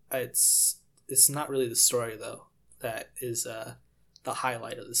it's not really the story, though, that is the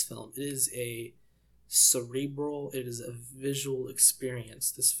highlight of this film. It is a cerebral, it is a visual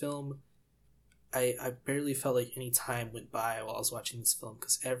experience. This film, I barely felt like any time went by while I was watching this film,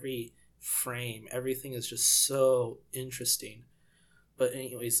 because every frame, everything is just so interesting. But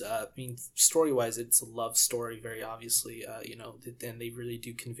anyways, story-wise, it's a love story, very obviously, and they really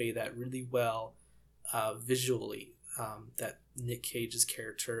do convey that really well visually, that Nick Cage's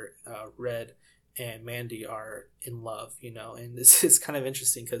character, Red, and Mandy are in love, and this is kind of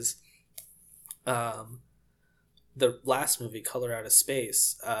interesting because the last movie, Color Out of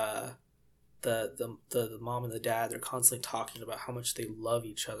Space, the mom and the dad, they're constantly talking about how much they love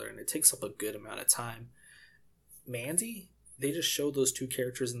each other, and it takes up a good amount of time. Mandy, they just show those two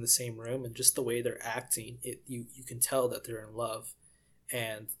characters in the same room, and just the way they're acting, you can tell that they're in love.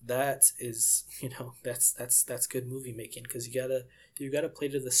 And that is, that's good movie making, because you gotta play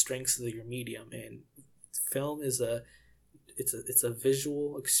to the strengths of your medium, and film is it's a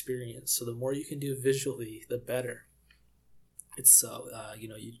visual experience. So the more you can do visually, the better. It's so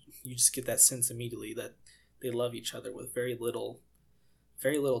you just get that sense immediately that they love each other with very little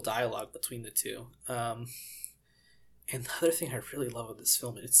dialogue between the two. And the other thing I really love with this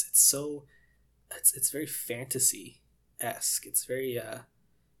film, it's very fantasy-esque. It's very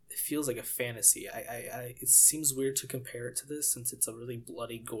it feels like a fantasy. It seems weird to compare it to this since it's a really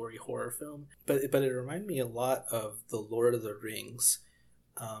bloody, gory horror film, but it reminded me a lot of The Lord of the Rings,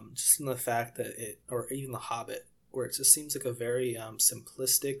 just in the fact that or even The Hobbit, where it just seems like a very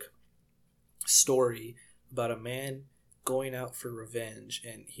simplistic story about a man going out for revenge,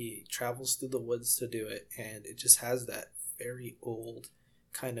 and he travels through the woods to do it, and it just has that very old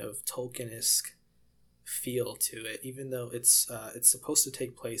kind of Tolkien-esque feel to it, even though it's supposed to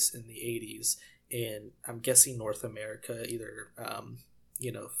take place in the 80s in, I'm guessing, North America, either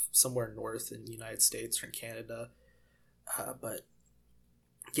somewhere north in the United States or in Canada. But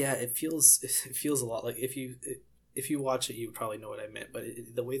yeah, it feels a lot like, if you watch it, you probably know what I meant. But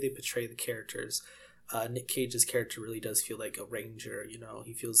the way they portray the characters, Nick Cage's character really does feel like a ranger.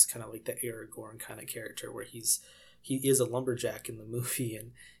 He feels kind of like the Aragorn kind of character, where he is a lumberjack in the movie,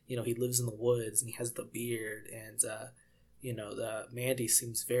 and he lives in the woods and he has the beard, and the Mandy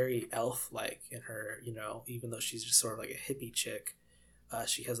seems very elf-like in her. Even though she's just sort of like a hippie chick,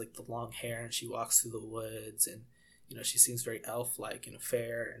 she has like the long hair and she walks through the woods, and she seems very elf-like and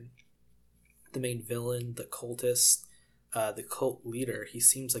fair. And the main villain, the cultist, the cult leader, he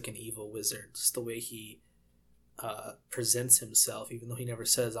seems like an evil wizard. Just the way he presents himself, even though he never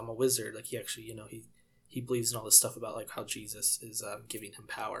says I'm a wizard. Like, he actually, he believes in all this stuff about like how Jesus is giving him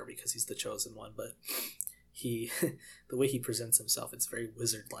power because he's the chosen one. But he, the way he presents himself, it's very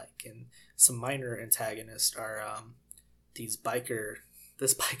wizard-like. And some minor antagonists are this biker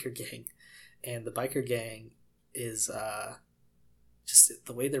gang, and the biker gang is just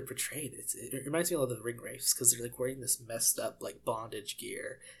the way they're portrayed. It reminds me a lot of the Ring Wraiths, because they're like wearing this messed up like bondage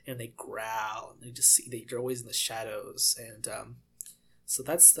gear, and they growl, and they're always in the shadows. And so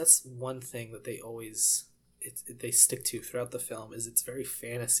that's one thing that they stick to throughout the film, is it's very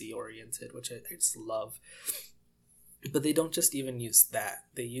fantasy oriented, which I just love. But they don't just even use that.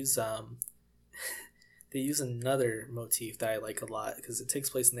 They use they use another motif that I like a lot, because it takes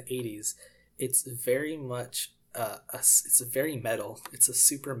place in the 80s. It's very much it's a very metal. It's a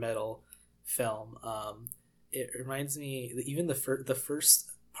super metal film. It reminds me, even the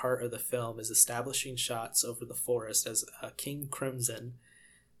first part of the film is establishing shots over the forest as King Crimson,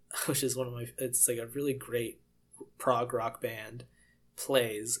 which is it's like a really great prog rock band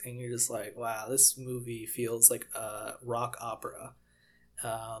plays, and you're just like, wow, this movie feels like a rock opera.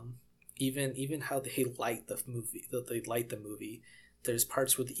 Even how they light the movie. There's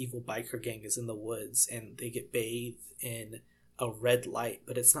parts where the evil biker gang is in the woods and they get bathed in a red light,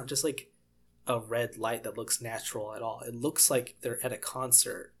 but it's not just like a red light that looks natural at all. It looks like they're at a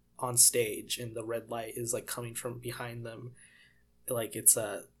concert on stage, and the red light is like coming from behind them, like it's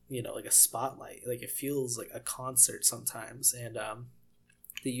like a spotlight. Like, it feels like a concert sometimes, and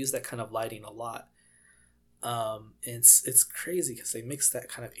they use that kind of lighting a lot. And it's crazy because they mix that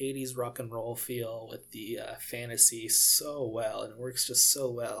kind of 80s rock and roll feel with the fantasy so well, and it works just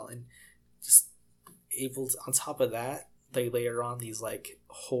so well. And just on top of that, they layer on these like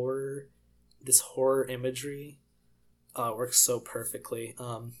horror imagery. Works so perfectly.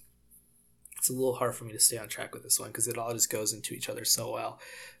 It's a little hard for me to stay on track with this one because it all just goes into each other so well.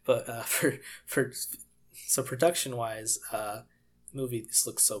 But so production wise, the movie just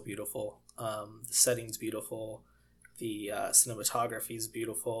looks so beautiful. The setting's beautiful, the cinematography is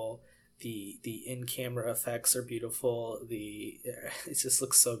beautiful, the in-camera effects are beautiful, it just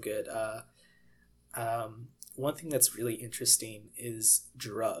looks so good. One thing that's really interesting is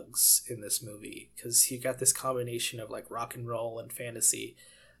drugs in this movie, because you got this combination of like rock and roll and fantasy.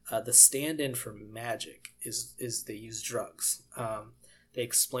 The stand-in for magic is they use drugs. They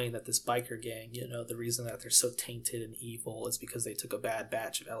explain that this biker gang, the reason that they're so tainted and evil is because they took a bad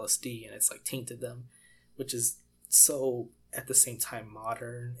batch of LSD and it's like tainted them, which is so at the same time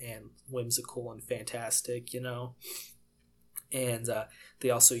modern and whimsical and fantastic, And they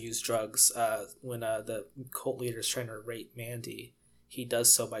also use drugs when the cult leader is trying to rape Mandy. He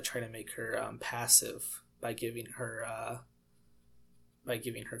does so by trying to make her passive, by giving her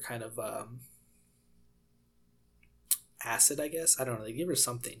kind of acid, I guess. I don't know. They give her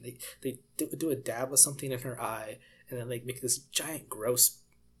something. They do a dab of something in her eye, and then they make this giant gross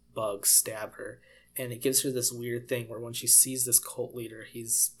bug stab her, and it gives her this weird thing where when she sees this cult leader,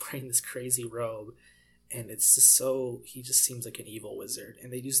 he's wearing this crazy robe, and it's just he just seems like an evil wizard.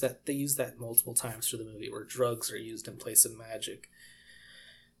 And they use that multiple times through the movie, where drugs are used in place of magic,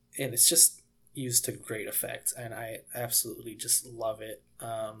 and it's just used to great effect, and I absolutely just love it.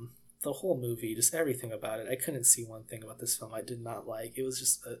 The whole movie, just everything about it, I couldn't see one thing about this film I did not like. It was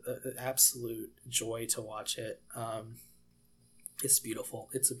just an absolute joy to watch it. It's beautiful.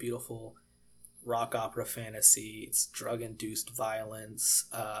 It's a beautiful rock opera fantasy. It's drug-induced violence.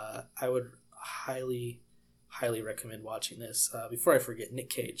 I would highly, highly recommend watching this. Before I forget, Nick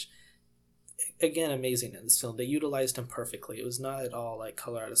Cage. Again, amazing in this film. They utilized him perfectly. It was not at all like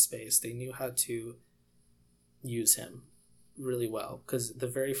Color Out of Space. They knew how to use him really well, because the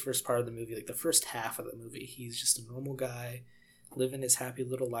very first part of the movie, like the first half of the movie, he's just a normal guy living his happy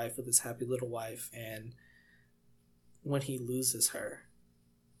little life with his happy little wife, and when he loses her,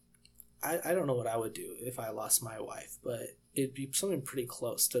 I don't know what I would do if I lost my wife, but it'd be something pretty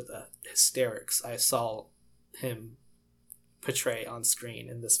close to the hysterics I saw him portray on screen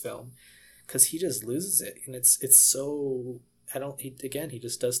in this film, because he just loses it, and it's so I don't he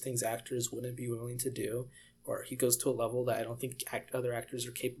just does things actors wouldn't be willing to do, or he goes to a level that I don't think other actors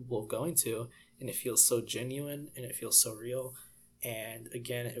are capable of going to, and it feels so genuine and it feels so real, and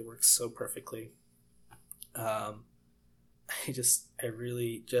again it works so perfectly. um I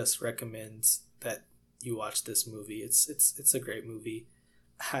really just recommend that you watch this movie. It's a great movie.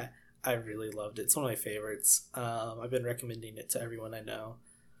 I I really loved it. It's one of my favorites. I've been recommending it to everyone I know.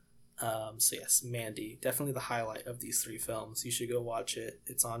 So yes, Mandy, definitely the highlight of these three films. You should go watch it.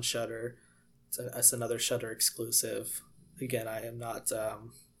 It's on Shudder. It's another Shudder exclusive. Again, I'm not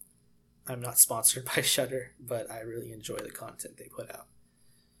sponsored by Shudder, but I really enjoy the content they put out.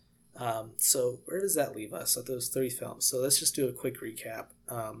 So where does that leave us at those three films? So let's just do a quick recap.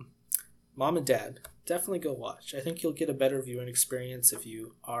 Mom and Dad, definitely go watch. I think you'll get a better viewing experience if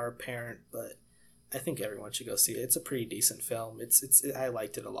you are a parent, but I think everyone should go see it. It's a pretty decent film. I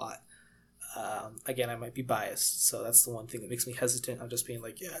liked it a lot. Again, I might be biased, so that's the one thing that makes me hesitant. I'm just being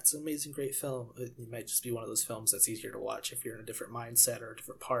like, yeah, it's an amazing, great film. It might just be one of those films that's easier to watch if you're in a different mindset or a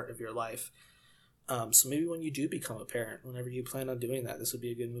different part of your life. So maybe when you do become a parent, whenever you plan on doing that, this would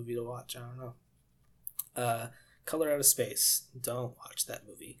be a good movie to watch. I don't know. Color Out of Space. Don't watch that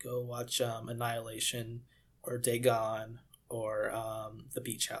movie. Go watch Annihilation or Dagon or The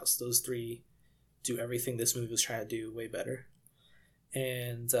Beach House. Those three do everything this movie was trying to do way better.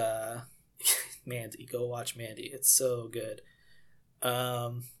 And Mandy. Go watch Mandy. It's so good.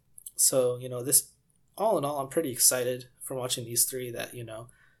 So, this, all in all, I'm pretty excited from watching these three that,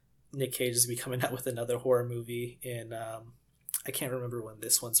 Nick Cage is be coming out with another horror movie in I can't remember when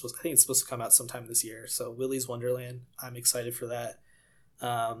this one's supposed. I think it's supposed to come out sometime this year. So Willy's Wonderland. I'm excited for that.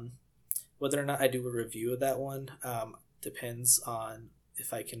 Whether or not I do a review of that one depends on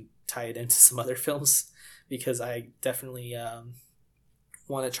if I can tie it into some other films, because I definitely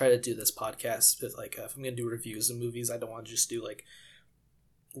want to try to do this podcast with if I'm gonna do reviews of movies, I don't want to just do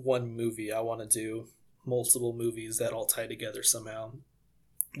one movie. I want to do multiple movies that all tie together somehow.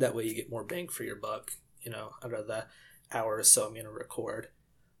 That way you get more bang for your buck, out of the hour or so I'm going to record.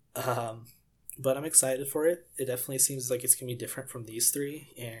 But I'm excited for it. It definitely seems like it's going to be different from these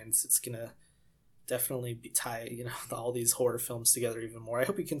three, and it's going to definitely tie, all these horror films together even more. I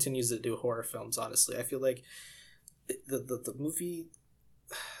hope he continues to do horror films, honestly. I feel like the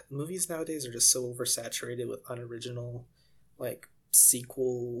movies nowadays are just so oversaturated with unoriginal,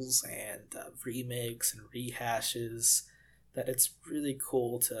 sequels and remakes and rehashes, that it's really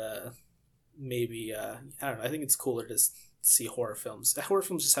cool to maybe I don't know, I think it's cooler to see horror films. Horror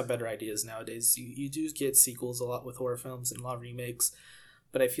films just have better ideas nowadays. You do get sequels a lot with horror films and a lot of remakes,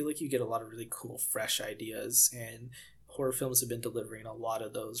 but I feel like you get a lot of really cool fresh ideas, and horror films have been delivering a lot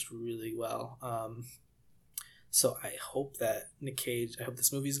of those really well. So I hope that I hope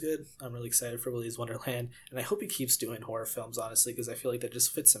this movie's good. I'm really excited for Willy's Wonderland, and I hope he keeps doing horror films, honestly, because I feel like that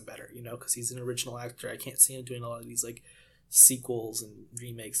just fits him better, because he's an original actor. I can't see him doing a lot of these sequels and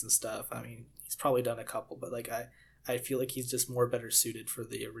remakes and stuff. I mean, he's probably done a couple, but I feel like he's just better suited for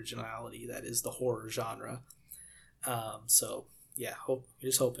the originality that is the horror genre. So yeah,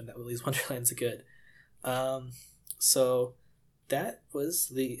 just hoping that Willy's Wonderland's good. So that was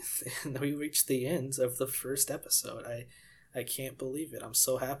we reached the end of the first episode. I can't believe it. I'm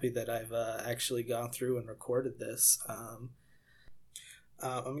so happy that I've actually gone through and recorded this. I'm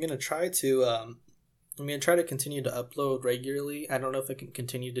gonna try to continue to upload regularly. I don't know if I can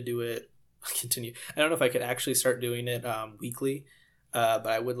continue to do it. I don't know if I could actually start doing it weekly, but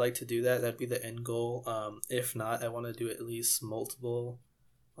I would like to do that. That'd be the end goal. If not, I want to do at least multiple.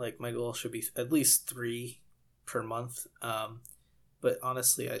 My goal should be at least 3 per month. But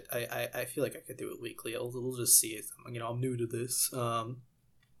honestly, I feel like I could do it weekly. We'll just see it. I'm new to this.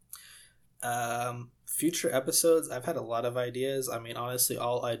 Future episodes, I've had a lot of ideas. I mean, honestly,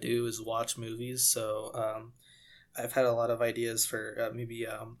 all I do is watch movies, so I've had a lot of ideas for maybe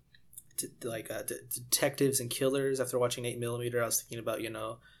detectives and killers. After watching 8mm, I was thinking about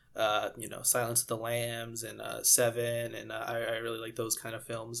Silence of the Lambs and Seven, and I really like those kind of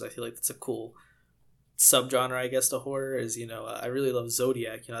films. I feel like that's a cool subgenre, I guess, to horror. Is I really love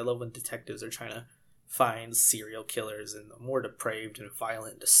Zodiac. I love when detectives are trying to find serial killers, and the more depraved and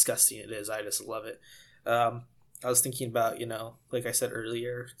violent and disgusting it is, I just love it. I was thinking about, like I said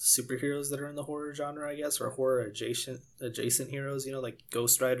earlier, superheroes that are in the horror genre, I guess, or horror adjacent heroes, like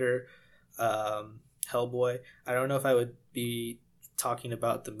Ghost Rider, Hellboy. I don't know if I would be talking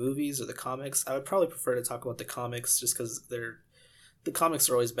about the movies or the comics. I would probably prefer to talk about the comics, just because the comics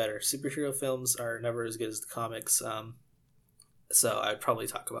are always better. Superhero films are never as good as the comics. So I'd probably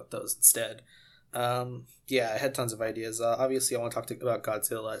talk about those instead. Yeah, I had tons of ideas. Obviously, I want to about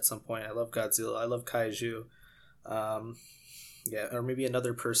Godzilla at some point. I love Godzilla. I love kaiju. Um, yeah, or maybe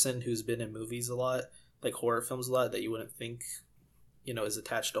another person who's been in movies a lot, like horror films a lot, that you wouldn't think, is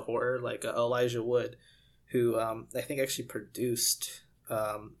attached to horror, like Elijah Wood, who I think actually produced.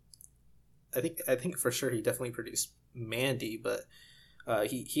 I think for sure he definitely produced Mandy, but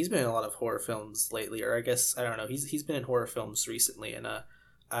he's been in a lot of horror films lately, or I guess I don't know. He's been in horror films recently, and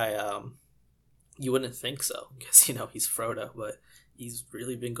I you wouldn't think so because he's Frodo, but he's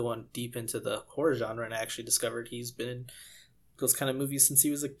really been going deep into the horror genre, and I actually discovered he's been in those kind of movies since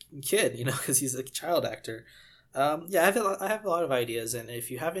he was a kid, because he's a child actor. Yeah, I have a lot of ideas, and if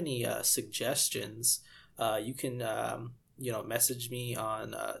you have any suggestions, you can message me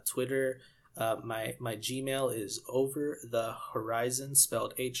on Twitter. My Gmail is over the horizon,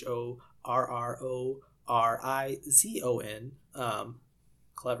 spelled HORRORIZON.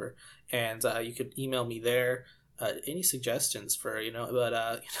 Clever. And you could email me there. Any suggestions for but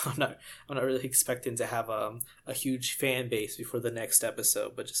I'm not really expecting to have a huge fan base before the next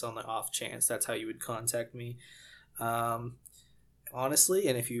episode, but just on the off chance that's how you would contact me. Honestly,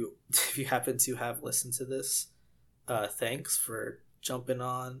 and if you if you happen to have listened to this, thanks for jumping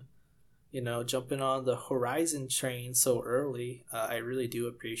on the Horizon train so early. I really do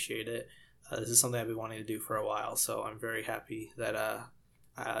appreciate it. This is something I've been wanting to do for a while, so I'm very happy that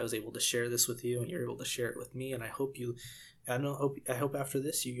I was able to share this with you, and you're able to share it with me. And I hope I hope after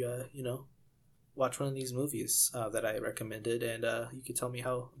this you watch one of these movies that I recommended, and you can tell me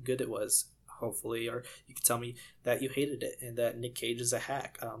how good it was, hopefully, or you can tell me that you hated it and that Nick Cage is a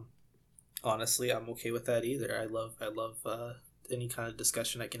hack. Honestly, I'm okay with that either. I love any kind of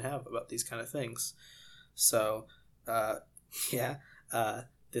discussion I can have about these kind of things. So, yeah,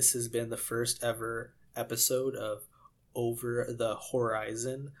 this has been the first ever episode of Over the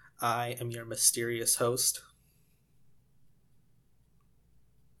Horizon. I am your mysterious host.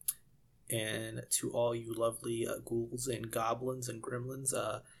 And to all you lovely ghouls and goblins and gremlins,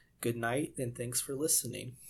 good night and thanks for listening.